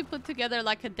need to put together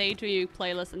like a daydreaming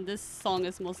playlist, and this song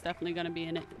is most definitely gonna be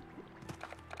in it.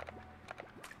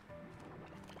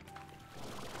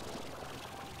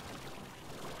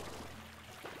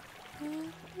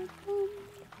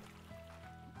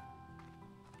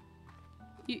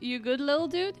 You good, little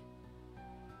dude?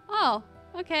 Oh,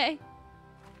 okay.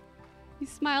 He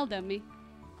smiled at me.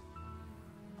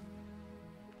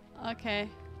 Okay.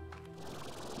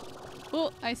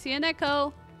 Oh, I see an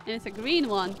echo, and it's a green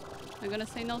one. I'm gonna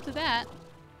say no to that.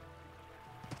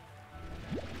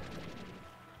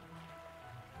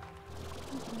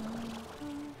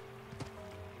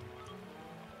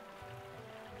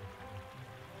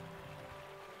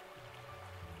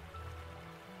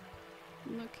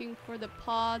 Looking for the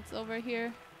pods over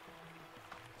here.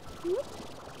 Whoop.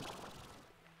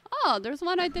 Oh, there's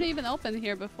one I didn't even open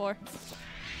here before.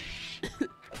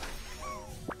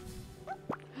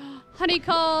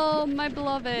 Honeycomb, my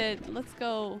beloved. Let's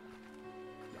go.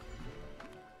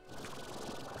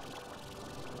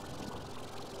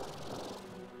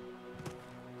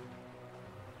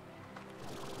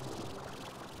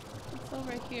 What's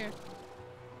over here?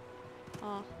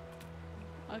 Oh.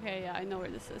 Okay, yeah, I know where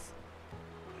this is.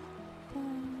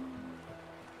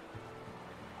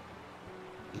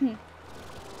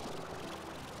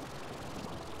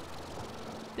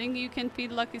 Think you can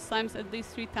feed lucky slimes at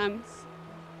least 3 times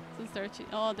since they're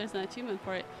oh, there's an achievement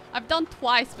for it. I've done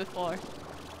twice before,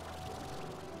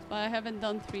 but I haven't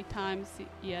done 3 times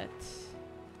yet.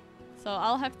 So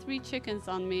I'll have 3 chickens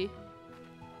on me.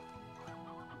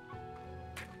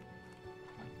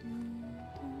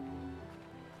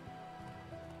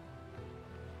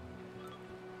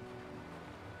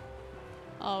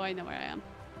 Oh, I know where I am.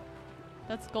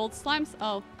 That's gold slimes?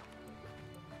 Oh.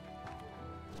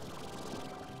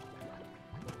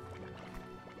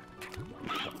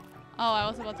 Oh, I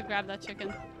was about to grab that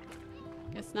chicken.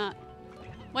 Guess not.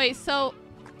 Wait, so...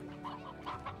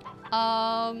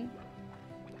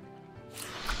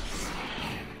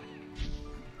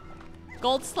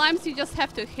 Gold slimes you just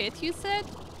have to hit, you said?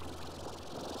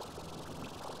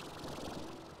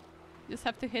 You just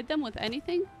have to hit them with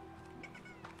anything?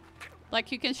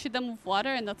 Like you can shoot them with water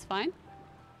and that's fine?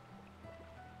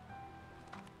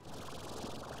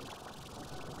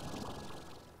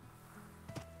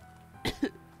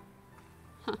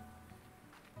 Huh.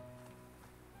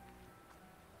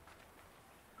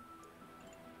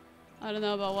 I don't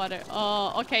know about water.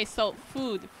 Oh, okay, so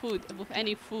food with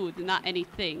any food, not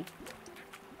anything.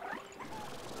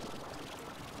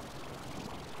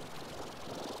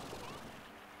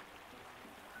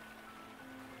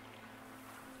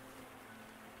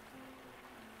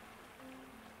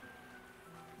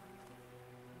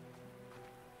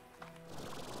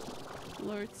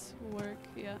 Lords work,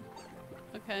 yeah.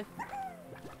 Okay.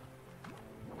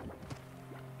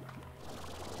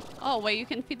 Oh, wait, you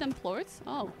can feed them plorts?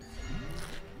 Oh.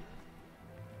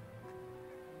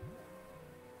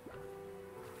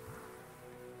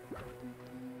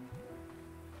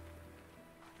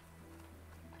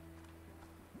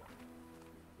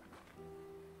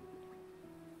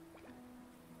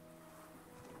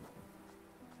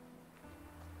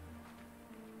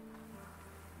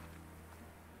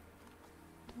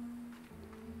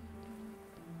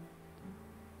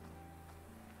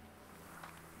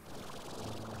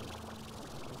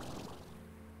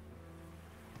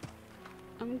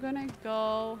 I'm gonna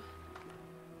go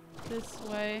this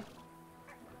way.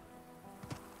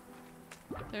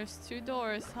 There's 2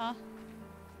 doors, huh?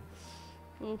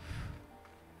 Oof.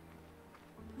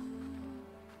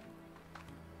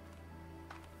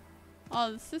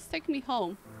 Oh, does this take me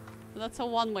home? That's a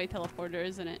one-way teleporter,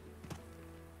 isn't it?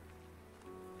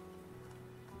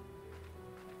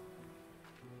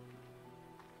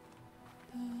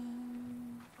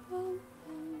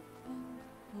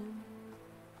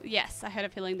 Yes, I had a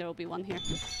feeling there will be one here.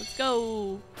 Let's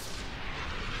go!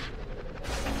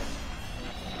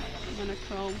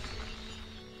 Monochrome.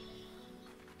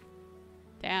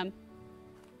 Damn.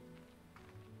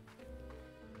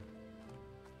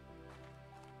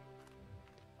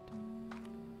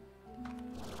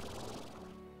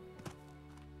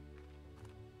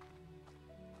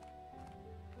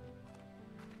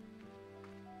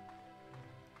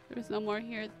 There's no more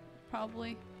here,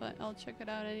 probably, but I'll check it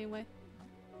out anyway.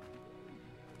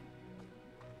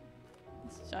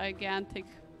 This gigantic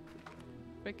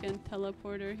freaking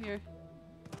teleporter here.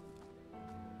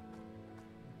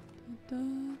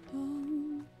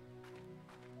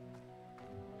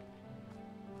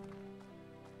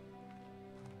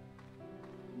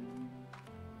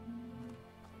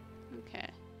 Okay,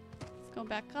 let's go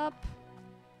back up.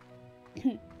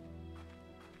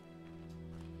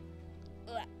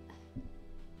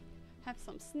 Have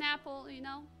some Snapple, you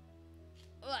know?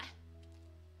 Ugh.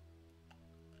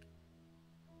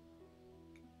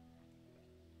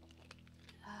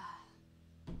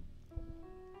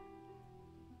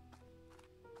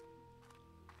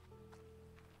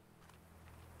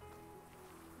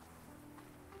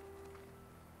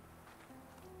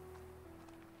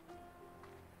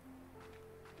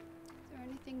 Is there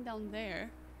anything down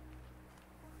there?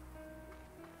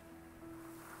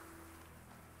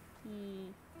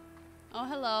 Oh,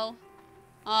 hello.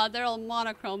 They're all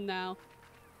monochrome now.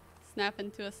 Snap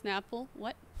into a Snapple.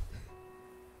 What?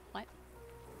 What?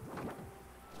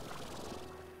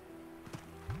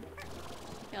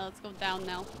 Yeah, let's go down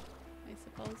now, I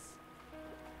suppose.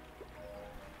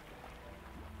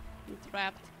 I'm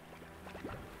trapped.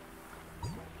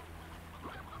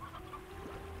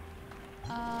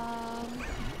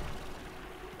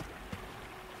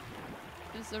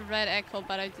 There's a red echo,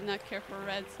 but I do not care for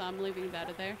red, so I'm leaving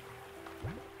that there.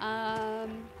 Yeah,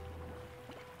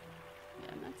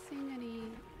 I'm not seeing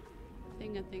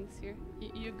anything of things here.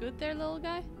 You good there, little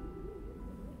guy?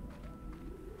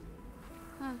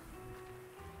 Huh.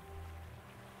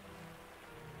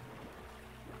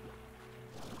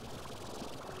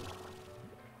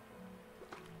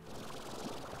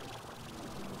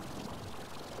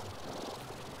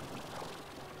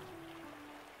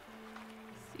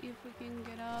 See if we can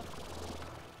get up.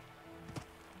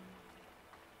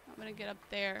 I'm gonna get up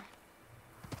there.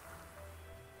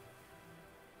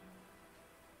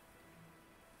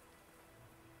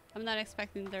 I'm not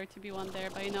expecting there to be one there,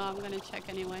 but you know, I'm gonna check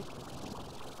anyway.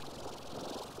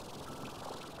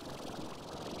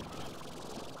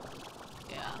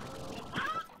 Yeah.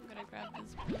 I'm gonna grab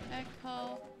this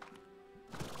echo.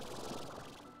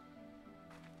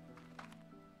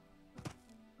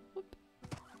 Whoop.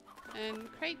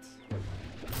 And crate.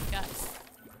 Got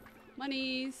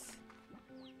monies.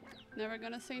 Never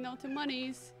gonna say no to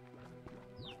monies.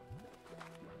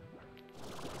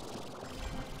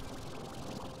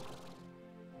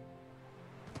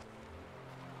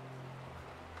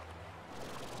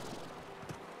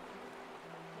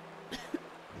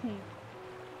 I'm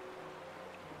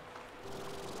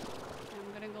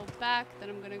gonna go back, then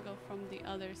I'm gonna go from the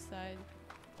other side.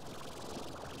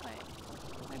 Wait,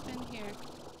 I've been here.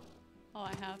 Oh,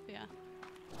 I have, yeah.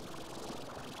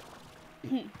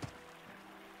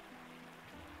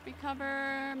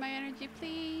 Recover my energy,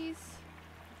 please.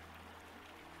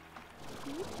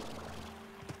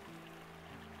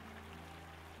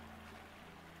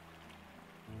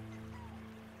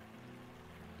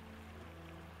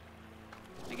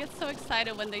 I get so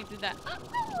excited when they do that.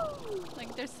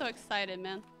 Like, they're so excited,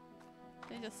 man.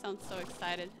 They just sound so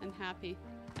excited and happy.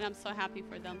 And I'm so happy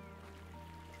for them.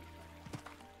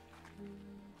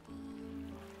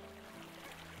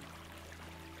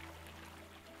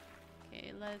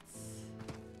 Okay, let's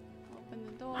open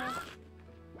the door.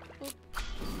 Oop.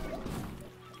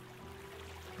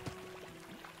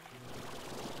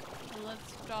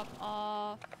 let's drop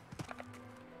off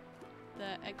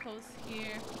the echoes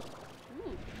here.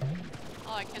 Ooh.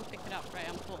 Oh, I can't pick it up. Right,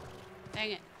 I'm full.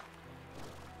 Dang it.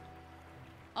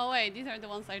 Oh wait, these are the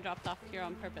ones I dropped off here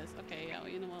on purpose. Okay, yeah, well,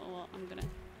 you know what? Well, I'm gonna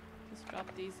just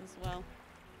drop these as well.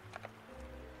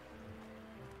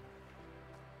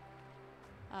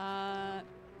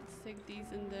 Stick these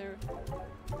in the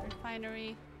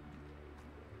refinery.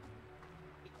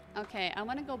 Okay, I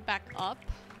want to go back up.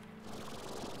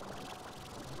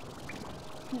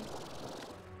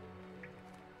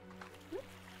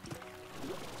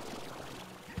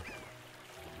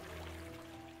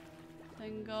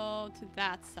 Then go to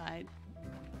that side.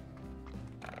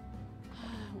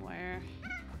 Where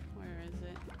is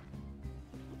it?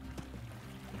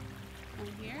 From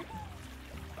here?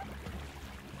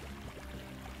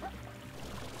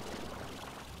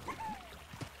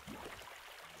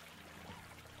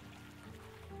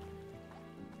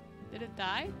 Did it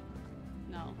die?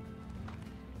 No.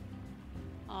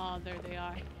 Oh, there they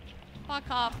are. Fuck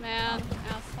off, man.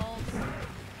 Assholes.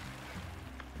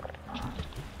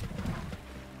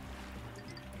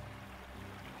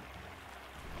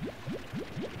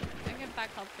 Can I get back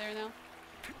up there now?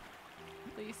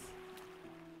 Please.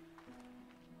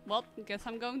 Well, guess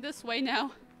I'm going this way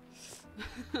now.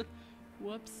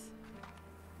 Whoops.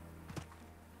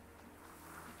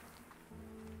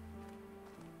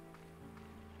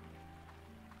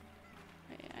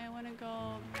 I want to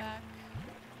go back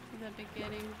to the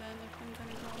beginning then if I'm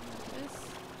gonna go like this.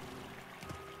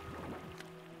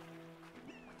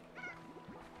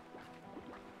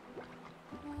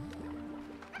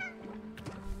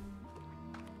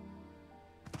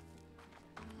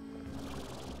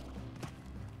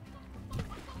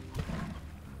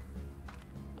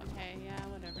 Okay, yeah,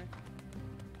 whatever.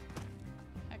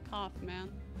 I cough, man.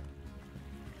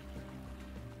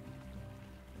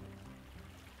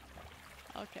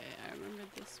 Okay, I remember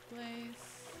this place.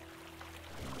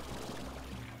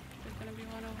 There's gonna be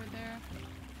one over there.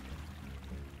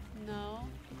 No.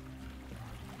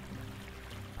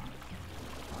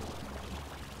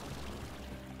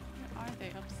 Where are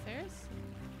they? Upstairs?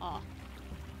 Oh.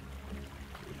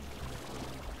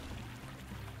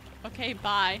 Okay,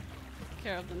 bye. Take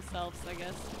care of themselves, I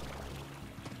guess.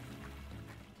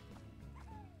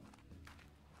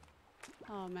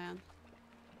 Oh man.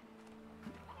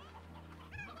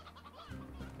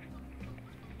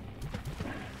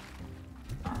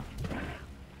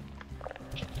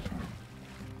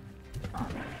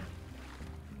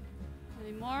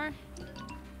 Any more?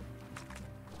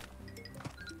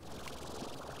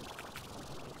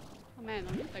 Oh man,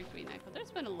 look at that green echo.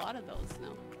 There's been a lot of those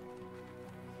now.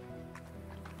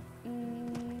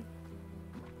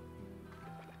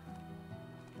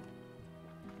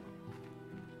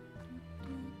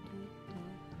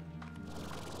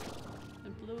 The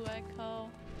blue echo.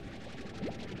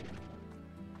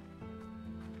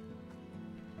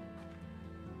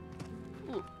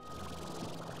 Ooh.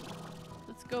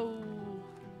 Let's go.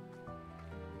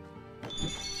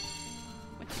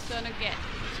 What you gonna get?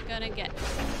 What you gonna get?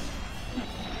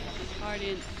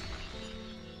 Guardian.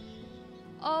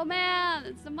 Oh man,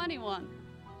 it's the money one.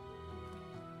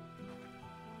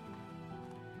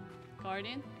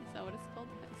 Guardian? Is that what it's called?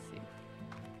 Let's see.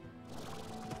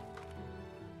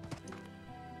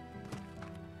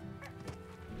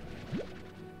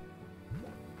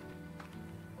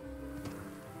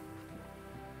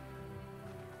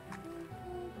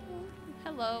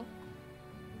 Hello.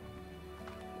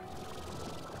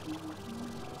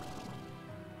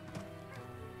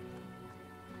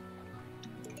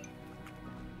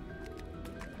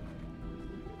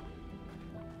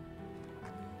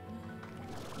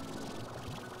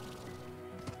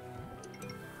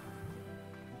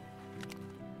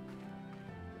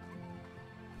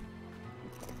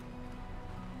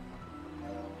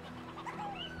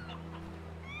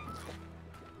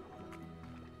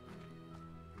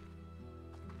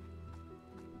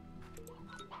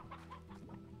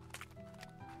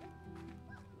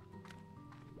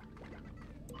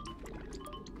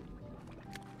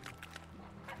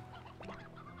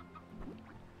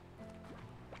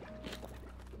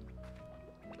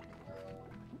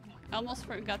 I almost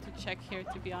forgot to check here,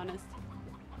 to be honest.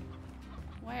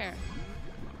 Where?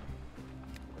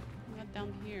 Not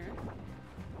down here.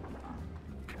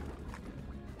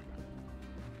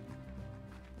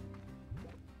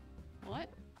 What?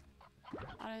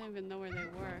 I don't even know where they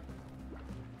were.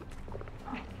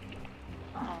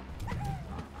 Oh.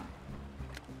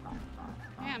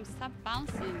 Damn, stop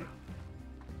bouncing.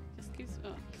 Just keeps...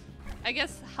 I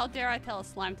guess, how dare I tell a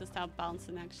slime to stop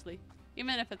bouncing, actually.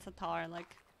 Even if it's a tar,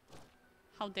 like...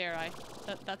 How dare I?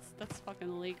 That's fucking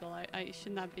illegal. I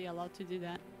should not be allowed to do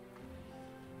that.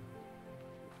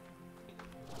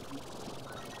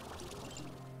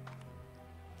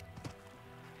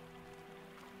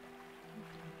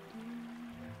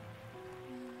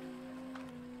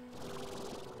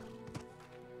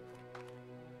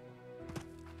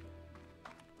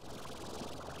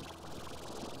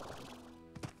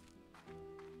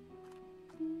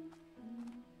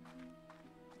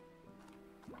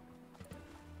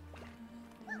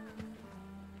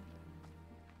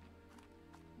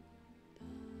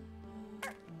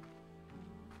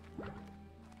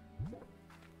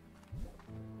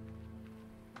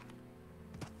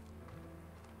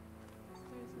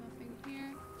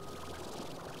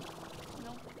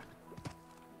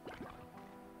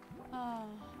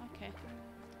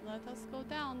 Let us go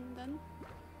down then.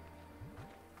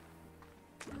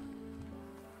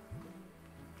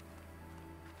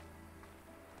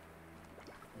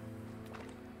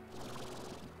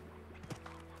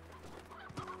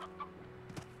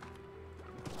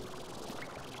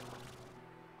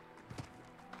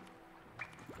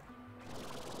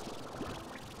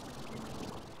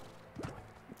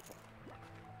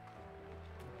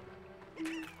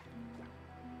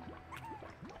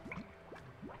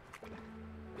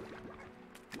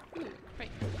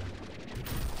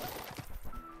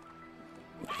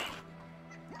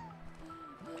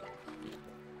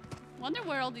 Wonder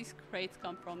where all these crates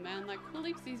come from, man. Like, who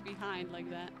leaves these behind like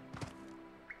that?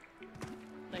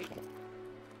 Like,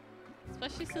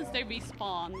 especially since they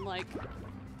respawn, like...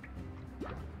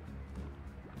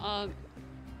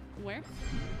 Where?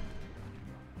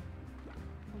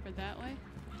 Over that way?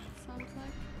 Sounds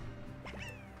like.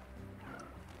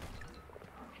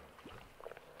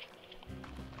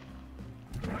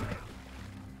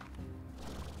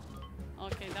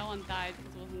 Okay, that one died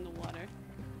because it was in the water.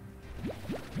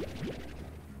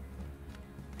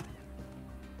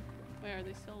 Wait, are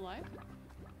they still alive?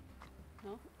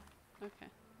 No? Okay.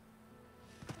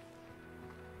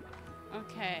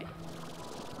 Okay.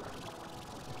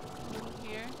 In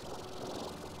here.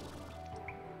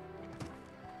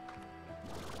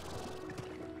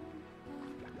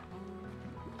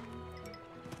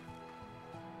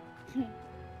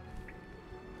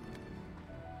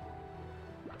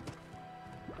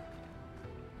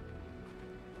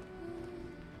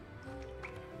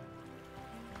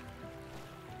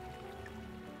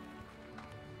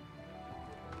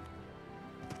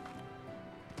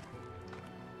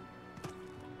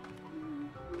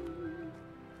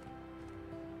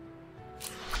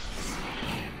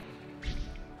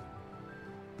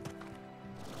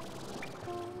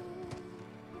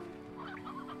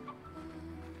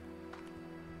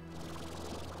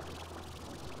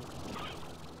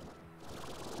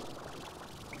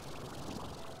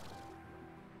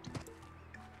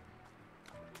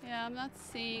 Yeah, I'm not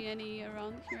seeing any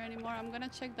around here anymore. I'm gonna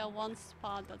check that one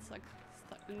spot that's like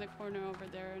stuck in the corner over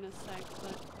there in a sec,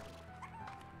 but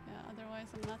yeah, otherwise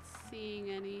I'm not seeing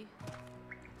any.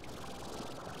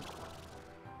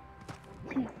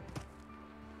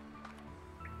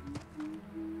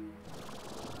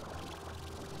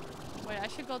 Wait, I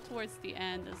should go towards the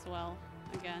end as well,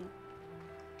 again.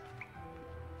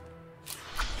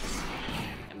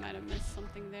 I might have missed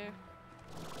something there.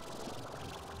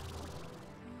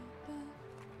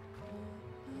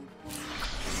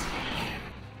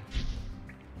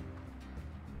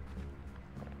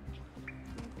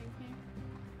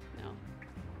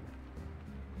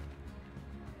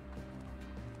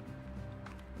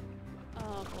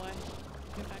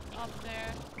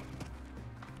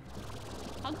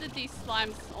 These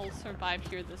slimes all survive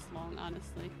here this long,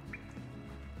 honestly.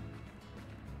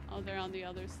 Oh, they're on the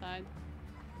other side.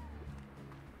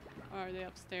 Or are they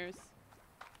upstairs?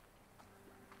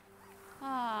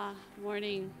 Ah,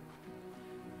 morning.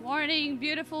 Morning,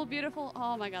 beautiful, beautiful.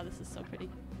 Oh my god, this is so pretty.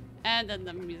 And then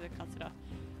the music cuts it off.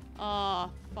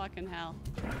 Oh, fucking hell.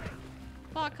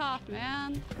 Fuck off,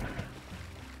 man.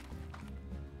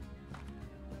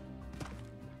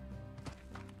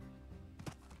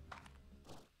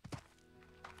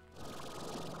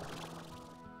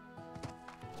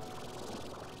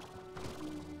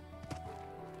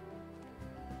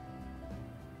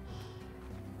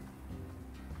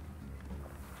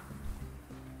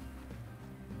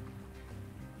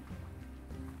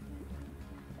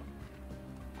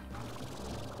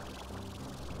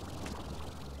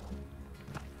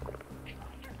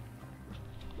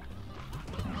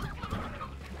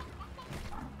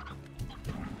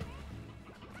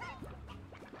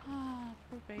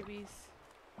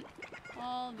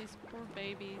 All these poor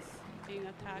babies being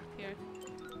attacked here.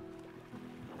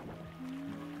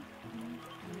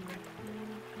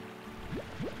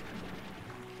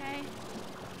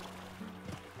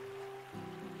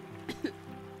 Bye.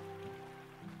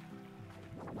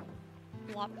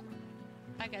 Plop.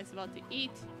 That guy's about to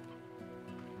eat.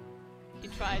 He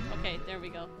tried. Okay, there we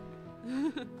go.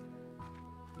 Let's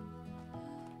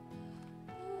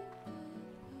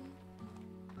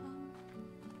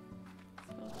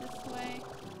go this way.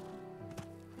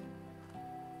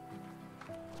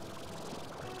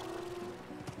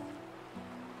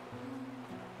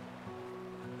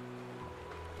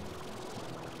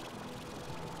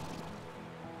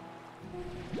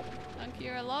 Donkey,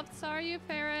 you're aloft, are you,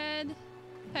 Ferret?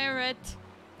 Ferret.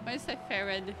 Why did I say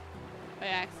ferret by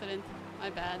accident? My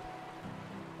bad.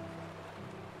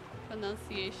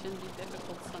 Pronunciation be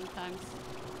difficult sometimes.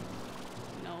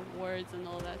 You know, words and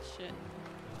all that shit.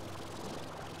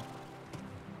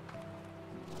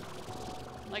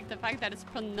 Like the fact that it's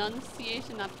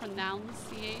pronunciation, not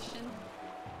pronunciation.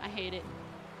 I hate it.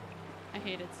 I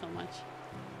hate it so much.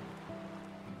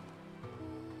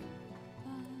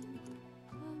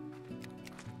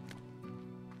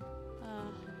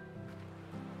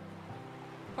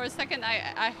 For a second,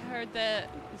 I heard the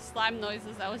slime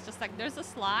noises. I was just like, there's a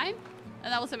slime?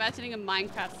 And I was imagining a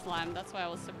Minecraft slime. That's why I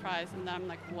was surprised. And then I'm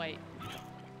like, wait.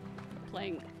 We're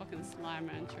playing fucking Slime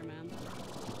Rancher, man.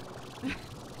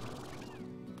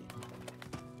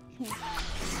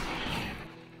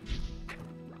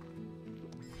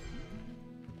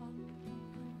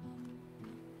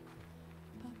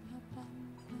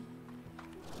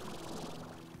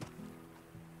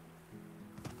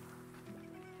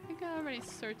 I already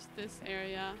searched this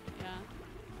area, yeah.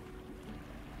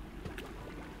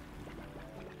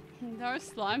 There are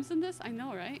slimes in this? I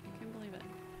know, right? I can't believe it.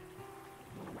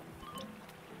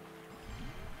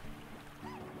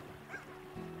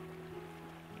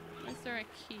 Is there a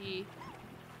key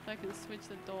so I can switch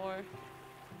the door?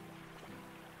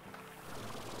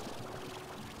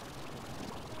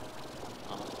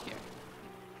 Oh, here.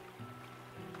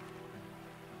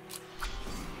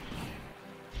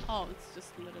 Oh, it's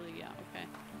just literally, yeah, okay.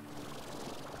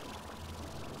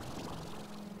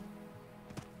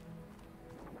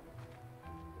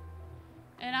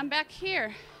 And I'm back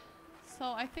here. So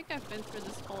I think I've been through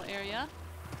this whole area.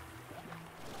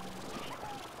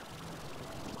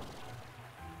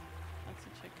 That's a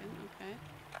chicken, okay.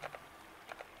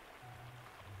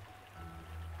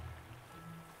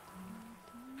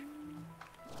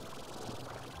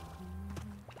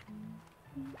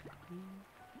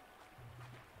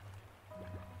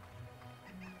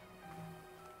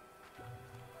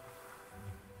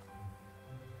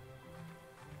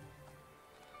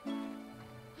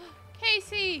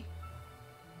 Casey!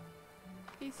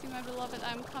 Casey, my beloved,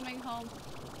 I'm coming home.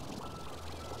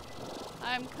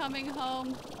 I'm coming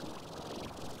home.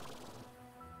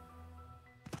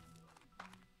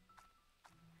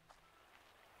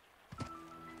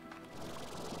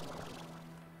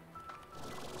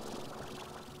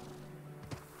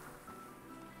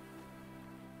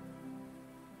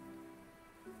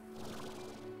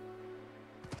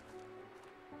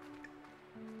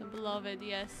 The beloved,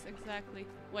 yes, exactly.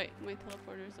 Wait, my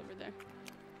teleporter's over there.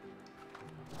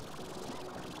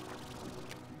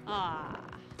 Ah,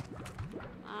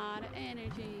 the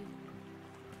energy.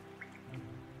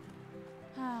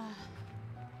 Ah,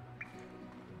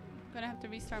 gonna have to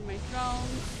restart my drone.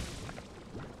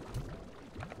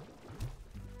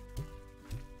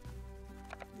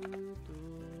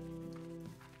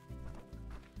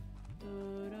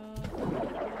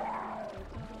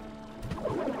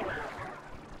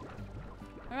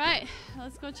 All right,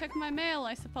 let's go check my mail,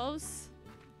 I suppose.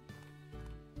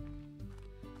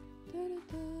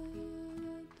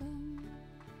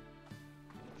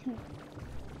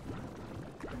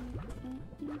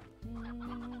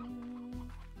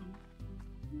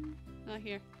 Not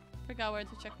here. Forgot where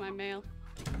to check my mail.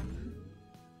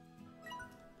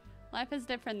 Life is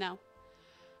different now.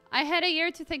 I had a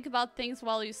year to think about things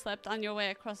while you slept on your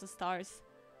way across the stars.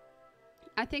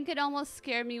 I think it almost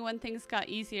scared me when things got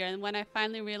easier and when I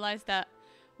finally realized that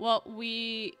what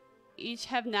we each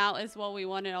have now is what we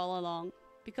wanted all along.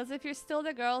 Because if you're still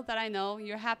the girl that I know,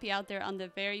 you're happy out there on the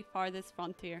very farthest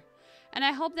frontier. And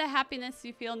I hope the happiness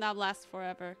you feel now lasts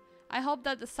forever. I hope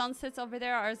that the sunsets over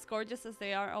there are as gorgeous as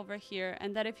they are over here,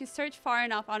 and that if you search far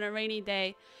enough on a rainy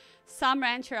day, some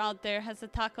rancher out there has a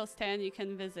taco stand you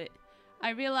can visit.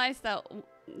 I realize that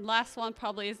last one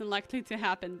probably isn't likely to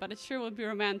happen, but it sure would be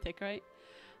romantic, right?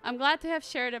 I'm glad to have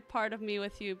shared a part of me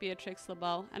with you, Beatrix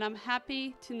LeBeau, and I'm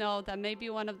happy to know that maybe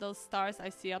one of those stars I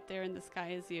see up there in the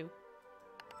sky is you.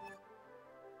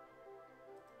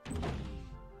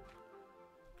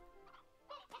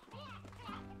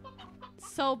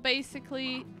 So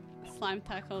basically, slime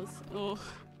tacos. Ugh.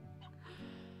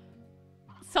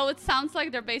 So it sounds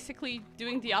like they're basically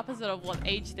doing the opposite of what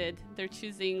Age did. They're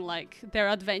choosing like their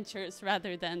adventures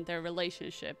rather than their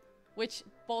relationship, which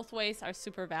both ways are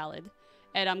super valid.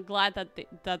 And I'm glad that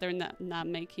they're not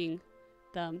making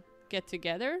them get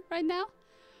together right now.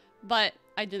 But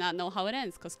I do not know how it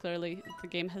ends because clearly the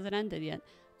game hasn't ended yet.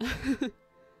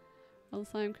 Old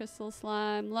slime, crystal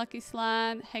slime, lucky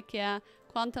slime, heck yeah.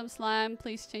 Quantum slime,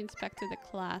 please change back to the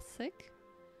classic.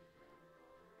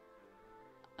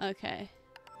 Okay.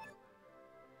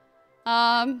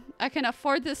 I can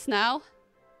afford this now.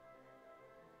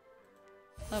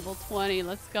 Level 20,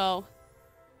 let's go.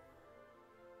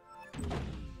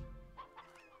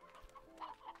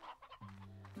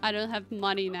 I don't have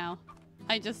money now.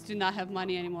 I just do not have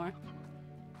money anymore.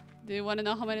 Do you want to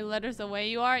know how many letters away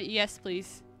you are? Yes,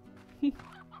 please.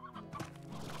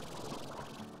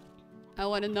 I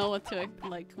want to know what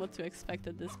to expect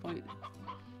at this point.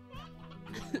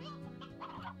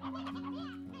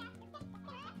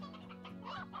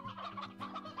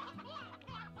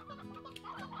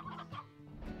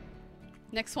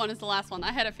 Next one is the last one.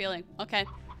 I had a feeling. Okay.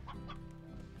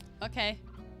 Okay.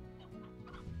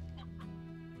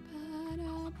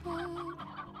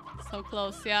 So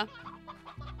close, yeah.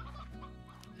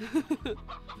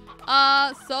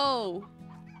 So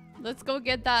let's go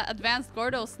get that advanced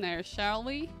Gordo snare, shall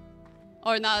we?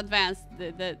 Or not advanced,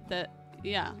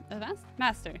 yeah, advanced?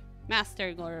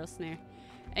 Master Gordo snare.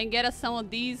 And get us some of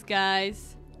these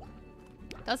guys.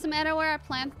 Doesn't matter where I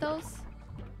plant those.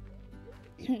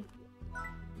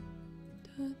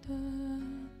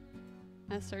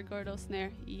 Master Gordo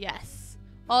snare, yes.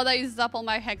 Oh, that uses up all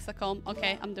my hexacomb.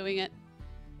 Okay, I'm doing it.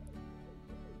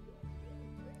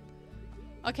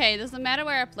 Okay, doesn't matter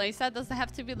where I place that. Does it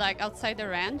have to be like outside the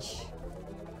ranch?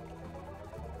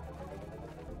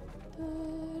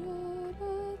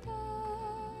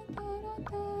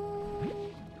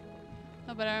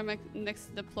 How about I'm next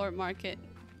to the floor market?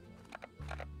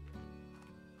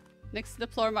 Next to the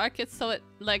floor market, so it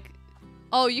like...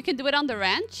 Oh, you can do it on the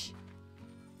ranch?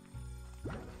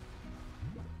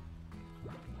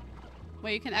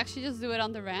 Wait, you can actually just do it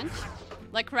on the ranch?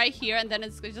 Like right here, and then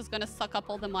it's just gonna suck up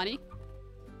all the money?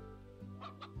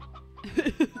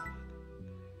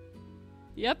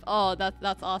 Yep. Oh,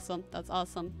 that's awesome. That's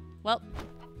awesome. Well.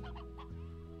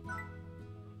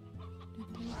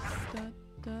 To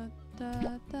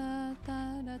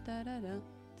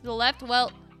the left?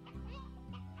 Well.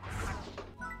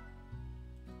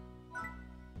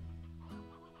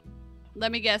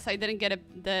 Let me guess, I didn't get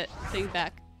the thing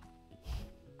back.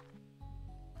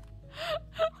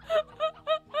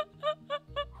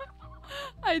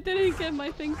 I didn't get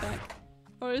my thing back.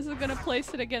 Or is it gonna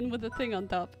place it again with the thing on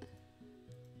top?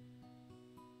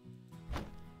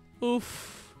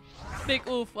 Oof. Big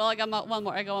oof. Well, I got one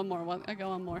more. I got one more. I got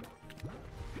one more.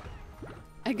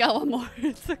 I got one more.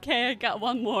 It's okay, I got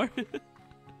one more.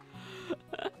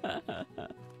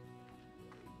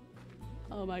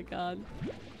 Oh my god.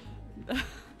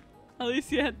 At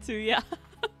least you had two, yeah.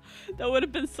 That would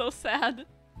have been so sad.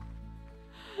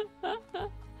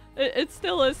 It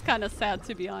still is kind of sad,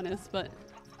 to be honest, but...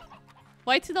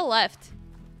 Why to the left?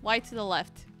 Why to the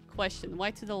left? Question.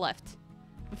 Why to the left?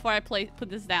 Before I put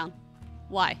this down.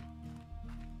 Why?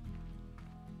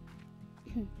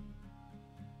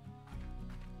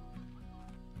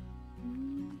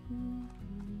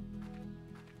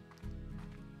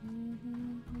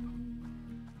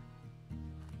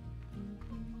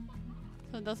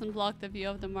 So it doesn't block the view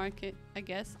of the market, I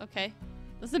guess. Okay.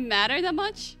 Does it matter that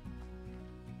much?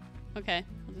 Okay,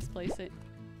 I'll just place it.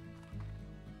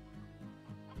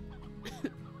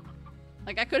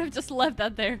 Like, I could have just left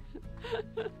that there.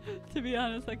 To be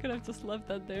honest, I could have just left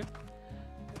that there.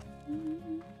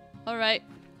 Alright.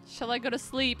 Shall I go to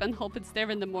sleep and hope it's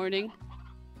there in the morning?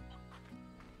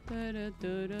 Let's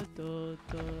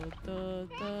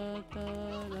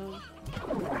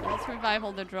revive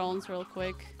all the drones real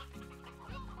quick.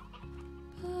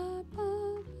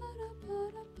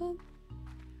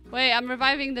 Wait, I'm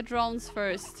reviving the drones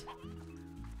first.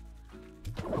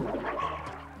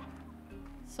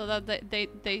 So that they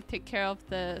take care of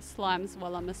the slimes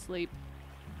while I'm asleep.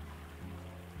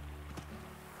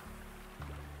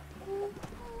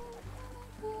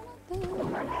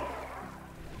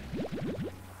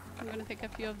 I'm gonna take a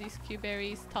few of these Q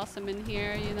berries, toss them in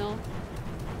here, you know.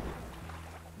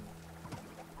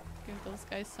 Give those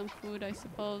guys some food, I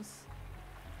suppose.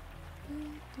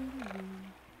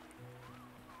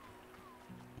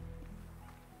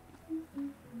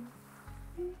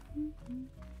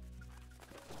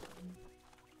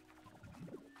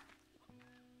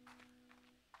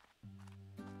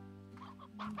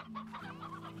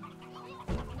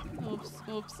 Oof. Oops,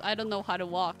 oops. I don't know how to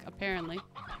walk, apparently.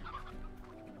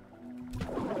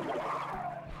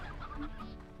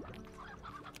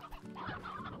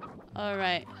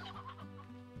 Alright.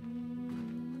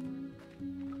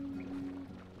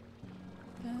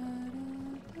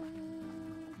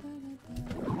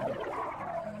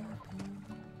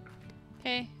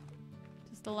 Okay.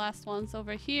 Just the last ones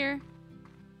over here.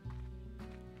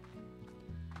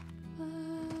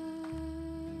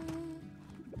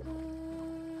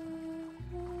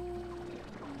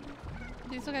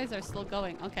 These guys are still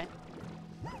going. Okay.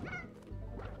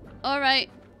 Alright.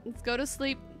 Let's go to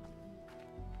sleep.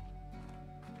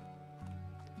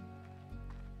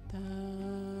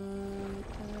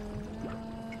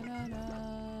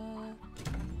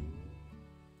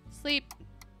 Sleep.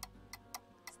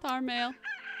 Star mail.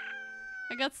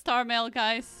 I got star mail,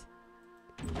 guys.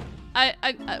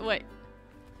 Wait.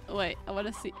 Wait, I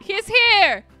wanna see. He's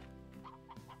here!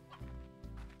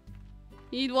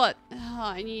 Need what? Oh,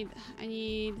 I need... I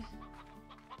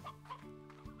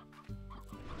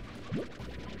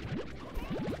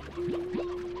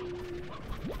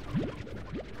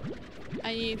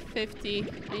need 50.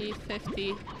 I need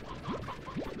 50.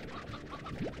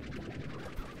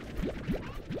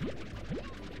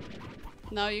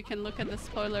 Now you can look at the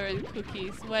spoiler and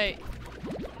cookies. Wait.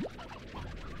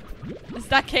 Is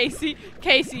that Casey?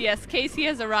 Casey, yes. Casey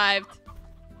has arrived.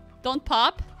 Don't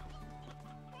pop?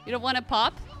 You don't want to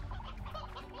pop?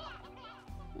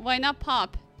 Why not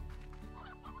pop?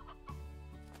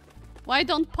 Why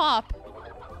don't pop?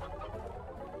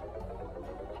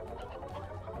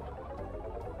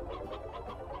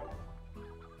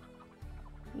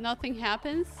 Nothing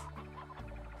happens?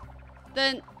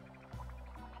 Then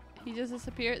he just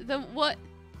disappeared. Then what?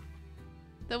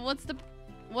 Then what's the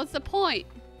point?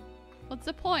 What's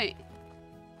the point?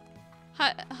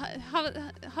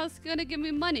 How's he gonna give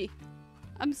me money?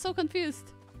 I'm so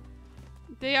confused.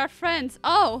 They are friends.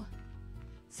 Oh,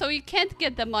 so you can't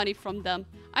get the money from them.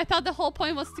 I thought the whole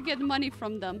point was to get money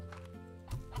from them.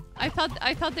 I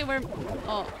thought they were.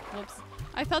 Oh, whoops.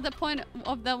 I thought the point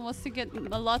of them was to get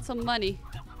lots of money.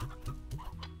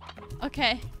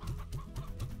 Okay.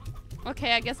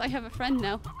 Okay, I guess I have a friend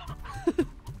now.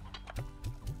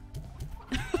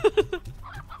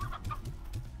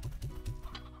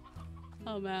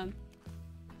 Oh man.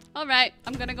 Alright,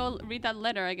 I'm gonna go read that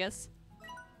letter, I guess.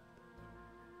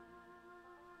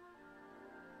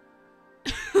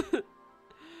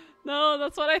 No,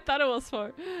 that's what I thought it was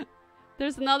for.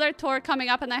 There's another tour coming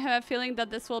up and I have a feeling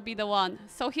that this will be the one.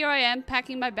 So here I am,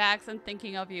 packing my bags and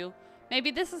thinking of you.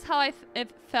 Maybe this is how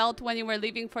it felt when you were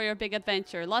leaving for your big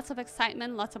adventure. Lots of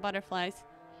excitement, lots of butterflies.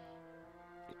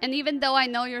 And even though I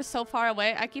know you're so far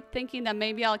away, I keep thinking that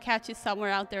maybe I'll catch you somewhere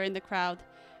out there in the crowd.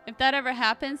 If that ever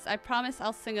happens, I promise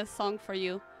I'll sing a song for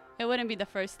you. It wouldn't be the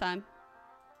first time.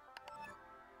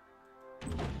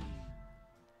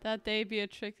 That day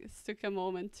Beatrix took a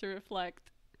moment to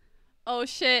reflect. Oh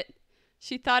shit!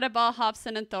 She thought about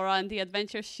Hobson and Thora and the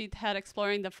adventures she'd had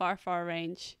exploring the far, far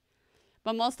range.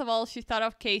 But most of all, she thought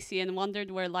of Casey and wondered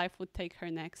where life would take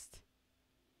her next.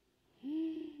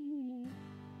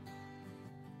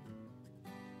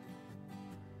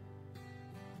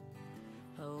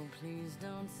 Oh, please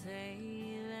don't say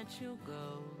that you'll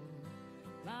go.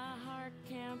 My heart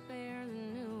can't bear the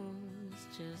news.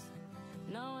 Just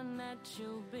knowing that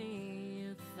you'll be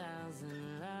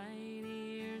 1,000 light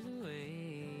years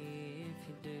away if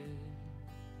you do.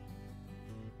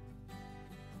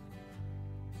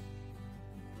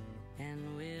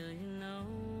 And will you know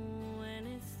when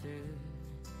it's through?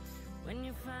 When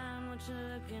you find what you're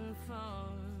looking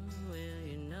for, will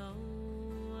you know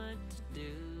what to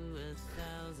do?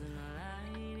 1,000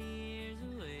 light years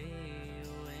away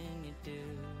when you do.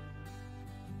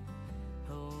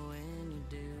 Oh, when you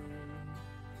do.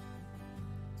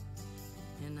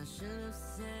 And I should have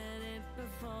said it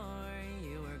before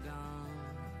you were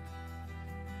gone,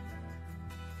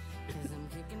 'cause I'm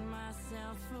kicking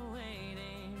myself for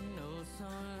waiting oh so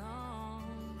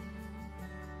long.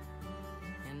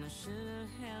 And I should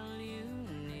have held you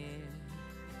near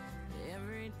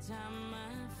every time I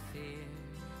fear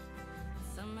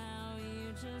somehow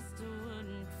you just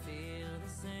wouldn't feel the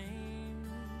same.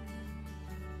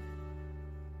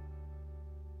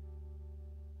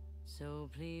 So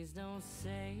please don't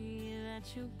say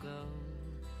that you'll go.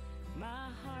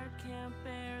 My heart can't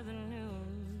bear the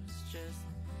news. Just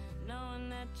knowing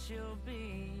that you'll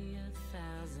be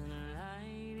 1,000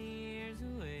 light years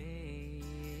away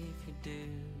if you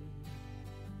do.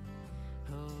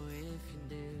 Oh, if you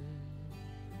do.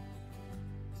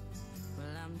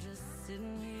 Well, I'm just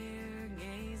sitting here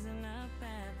gazing up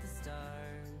at the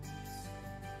stars,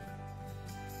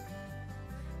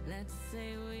 let's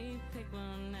say we pick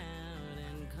one out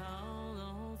and call the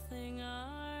whole thing ours.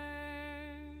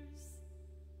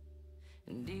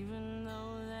 And even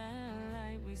though that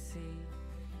light we see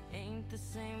ain't the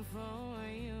same for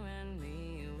you and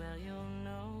me, well, you'll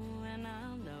know and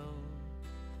I'll know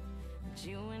that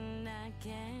you and I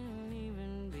can't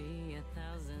even be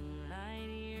 1,000 light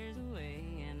years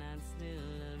away, and I'd still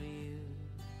love you.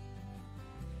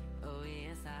 Oh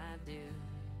yes, I do.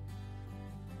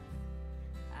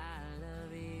 I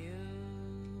love you.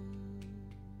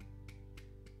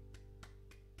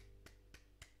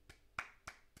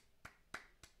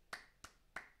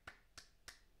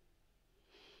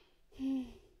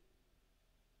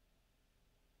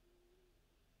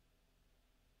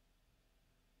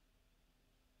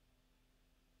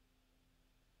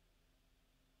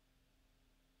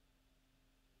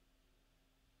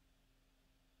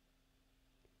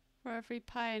 For every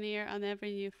pioneer on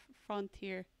every new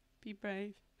frontier, be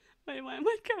brave. Wait, why am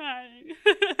I crying?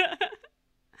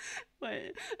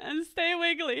 Wait, and stay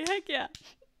wiggly. Heck yeah.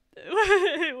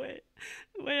 Wait,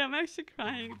 I'm actually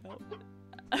crying though.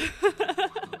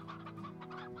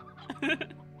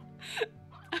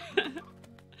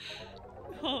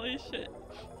 Holy shit.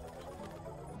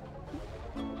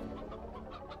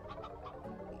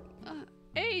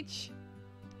 H!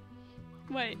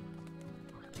 Wait.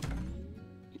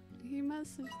 He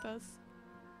messaged us.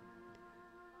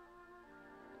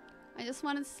 I just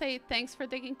wanted to say thanks for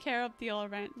taking care of the all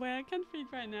right. Wait, I can't read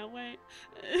right now. Wait.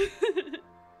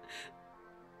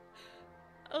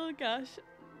 Oh gosh.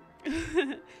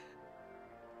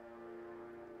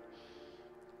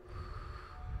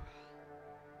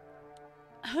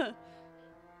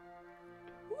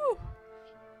 Woo.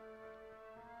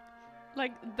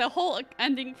 Like the whole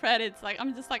ending credits, like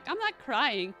I'm just like, I'm not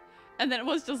crying. And then it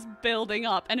was just building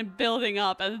up and building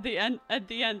up, and at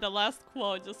the end, the last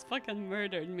quote just fucking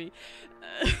murdered me.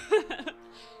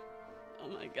 Oh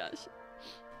my gosh.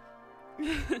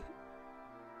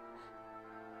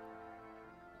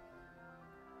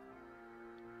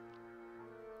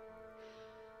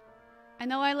 I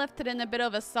know I left it in a bit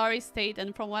of a sorry state,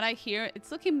 and from what I hear,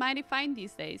 it's looking mighty fine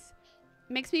these days.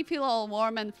 Makes me feel all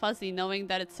warm and fuzzy knowing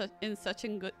that it's in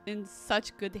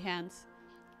such good hands.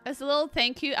 As a little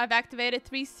thank you, I've activated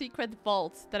 3 secret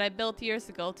vaults that I built years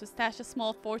ago to stash a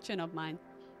small fortune of mine.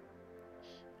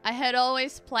 I had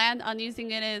always planned on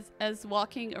using it as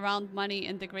walking around money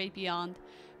in the great beyond,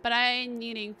 but I ain't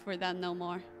needing for that no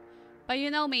more. But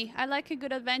you know me, I like a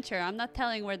good adventure. I'm not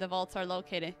telling where the vaults are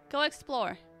located. Go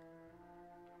explore.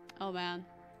 Oh man.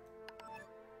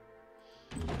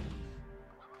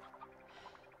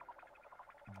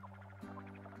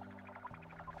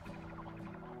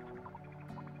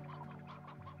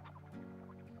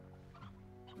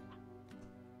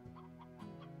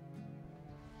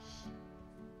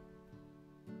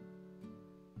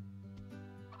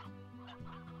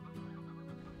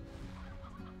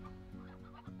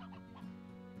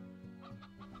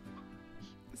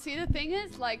 See, the thing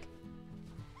is, like,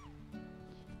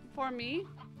 for me,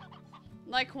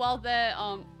 like, while the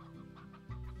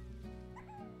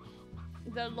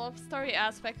love story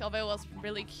aspect of it was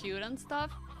really cute and stuff,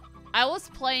 I was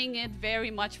playing it very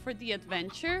much for the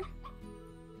adventure.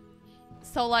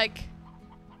 So, like,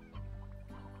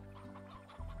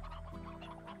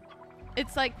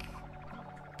 it's like,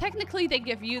 technically they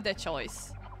give you the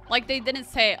choice. Like, they didn't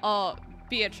say, oh,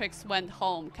 Beatrix went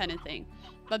home kind of thing.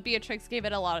 But Beatrix gave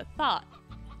it a lot of thought.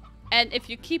 And if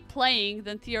you keep playing,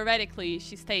 then theoretically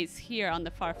she stays here on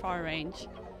the far range.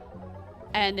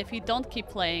 And if you don't keep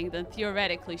playing, then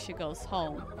theoretically she goes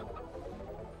home.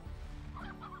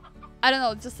 I don't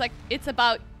know, just like, it's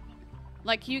about,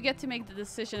 like, you get to make the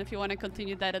decision if you want to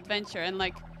continue that adventure. And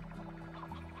like,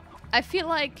 I feel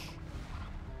like,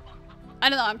 I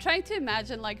don't know, I'm trying to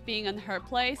imagine like being in her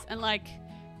place, and like,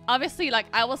 obviously, like,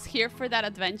 I was here for that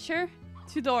adventure.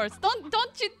 2 doors.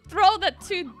 Don't you throw the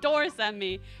 2 doors at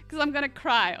me, because I'm gonna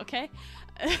cry, okay?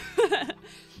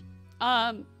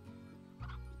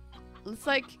 It's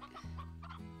like,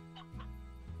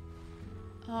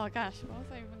 oh gosh, what was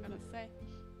I even gonna say?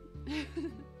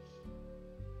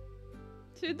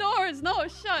 2 doors, no,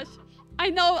 shush.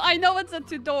 I know it's a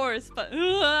 2 doors, but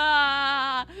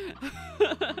oh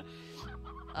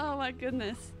my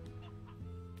goodness.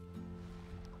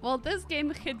 Well, this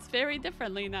game hits very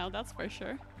differently now, that's for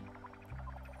sure.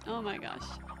 Oh my gosh.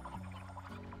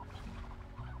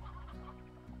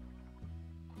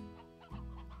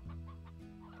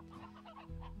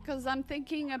 Because I'm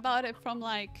thinking about it from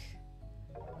like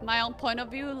my own point of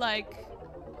view. Like,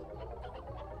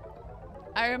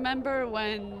 I remember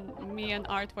when me and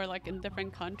Art were like in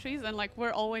different countries, and like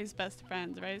we're always best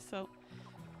friends, right? So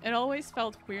it always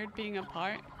felt weird being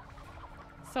apart.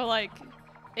 So like,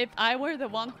 if I were the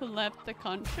one who left the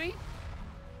country,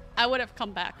 I would have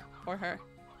come back for her.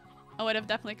 I would have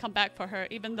definitely come back for her,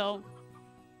 even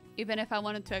if I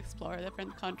wanted to explore a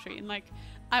different country. And like,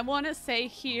 I want to say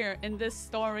here in this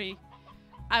story,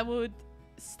 I would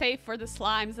stay for the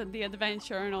slimes and the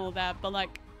adventure and all that. But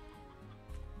like,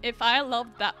 if I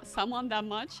loved someone that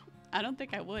much, I don't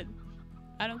think I would.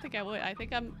 I don't think I would. I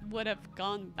think I would have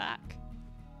gone back.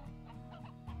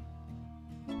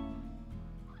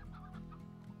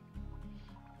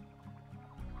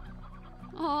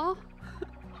 Aww.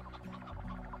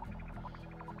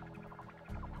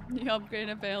 New upgrade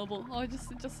available. Oh,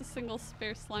 just a single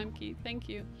spare slime key. Thank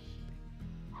you.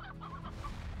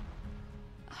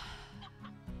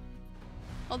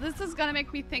 Well, this is gonna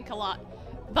make me think a lot,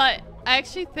 but I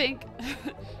actually think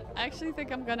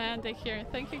I'm gonna end it here.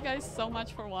 Thank you guys so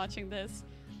much for watching this.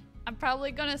 I'm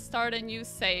probably gonna start a new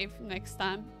save next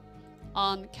time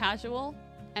on casual,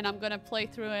 and I'm gonna play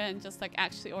through it and just like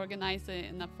actually organize it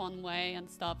in a fun way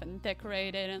and stuff, and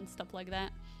decorate it and stuff like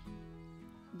that.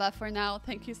 But for now,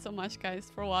 thank you so much guys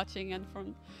for watching and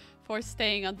for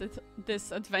staying on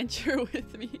this adventure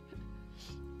with me.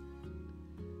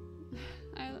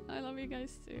 I love you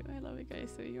guys too. I love you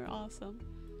guys too. You're awesome.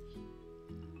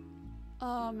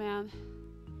 Oh man.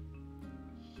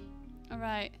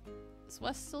 Alright. Is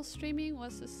Wes still streaming?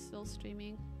 Wes is still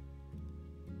streaming.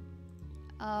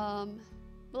 But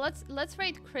let's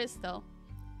rate Chris though.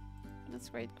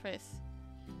 Let's rate Chris.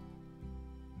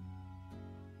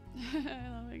 I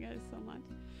love you guys so much.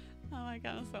 Oh my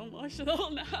god, I'm so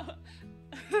emotional now.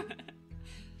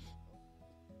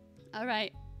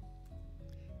 Alright.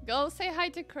 Go say hi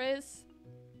to Chris,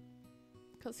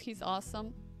 because he's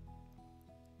awesome.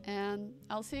 And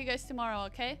I'll see you guys tomorrow,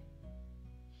 okay?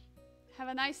 Have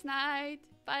a nice night.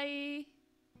 Bye.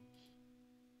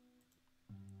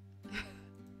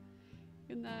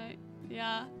 Good night.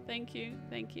 Yeah, thank you.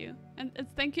 Thank you. And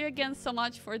thank you again so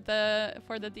much for the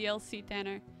DLC,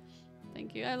 Tanner.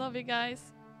 Thank you. I love you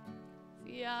guys.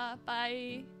 See ya.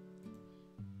 Bye.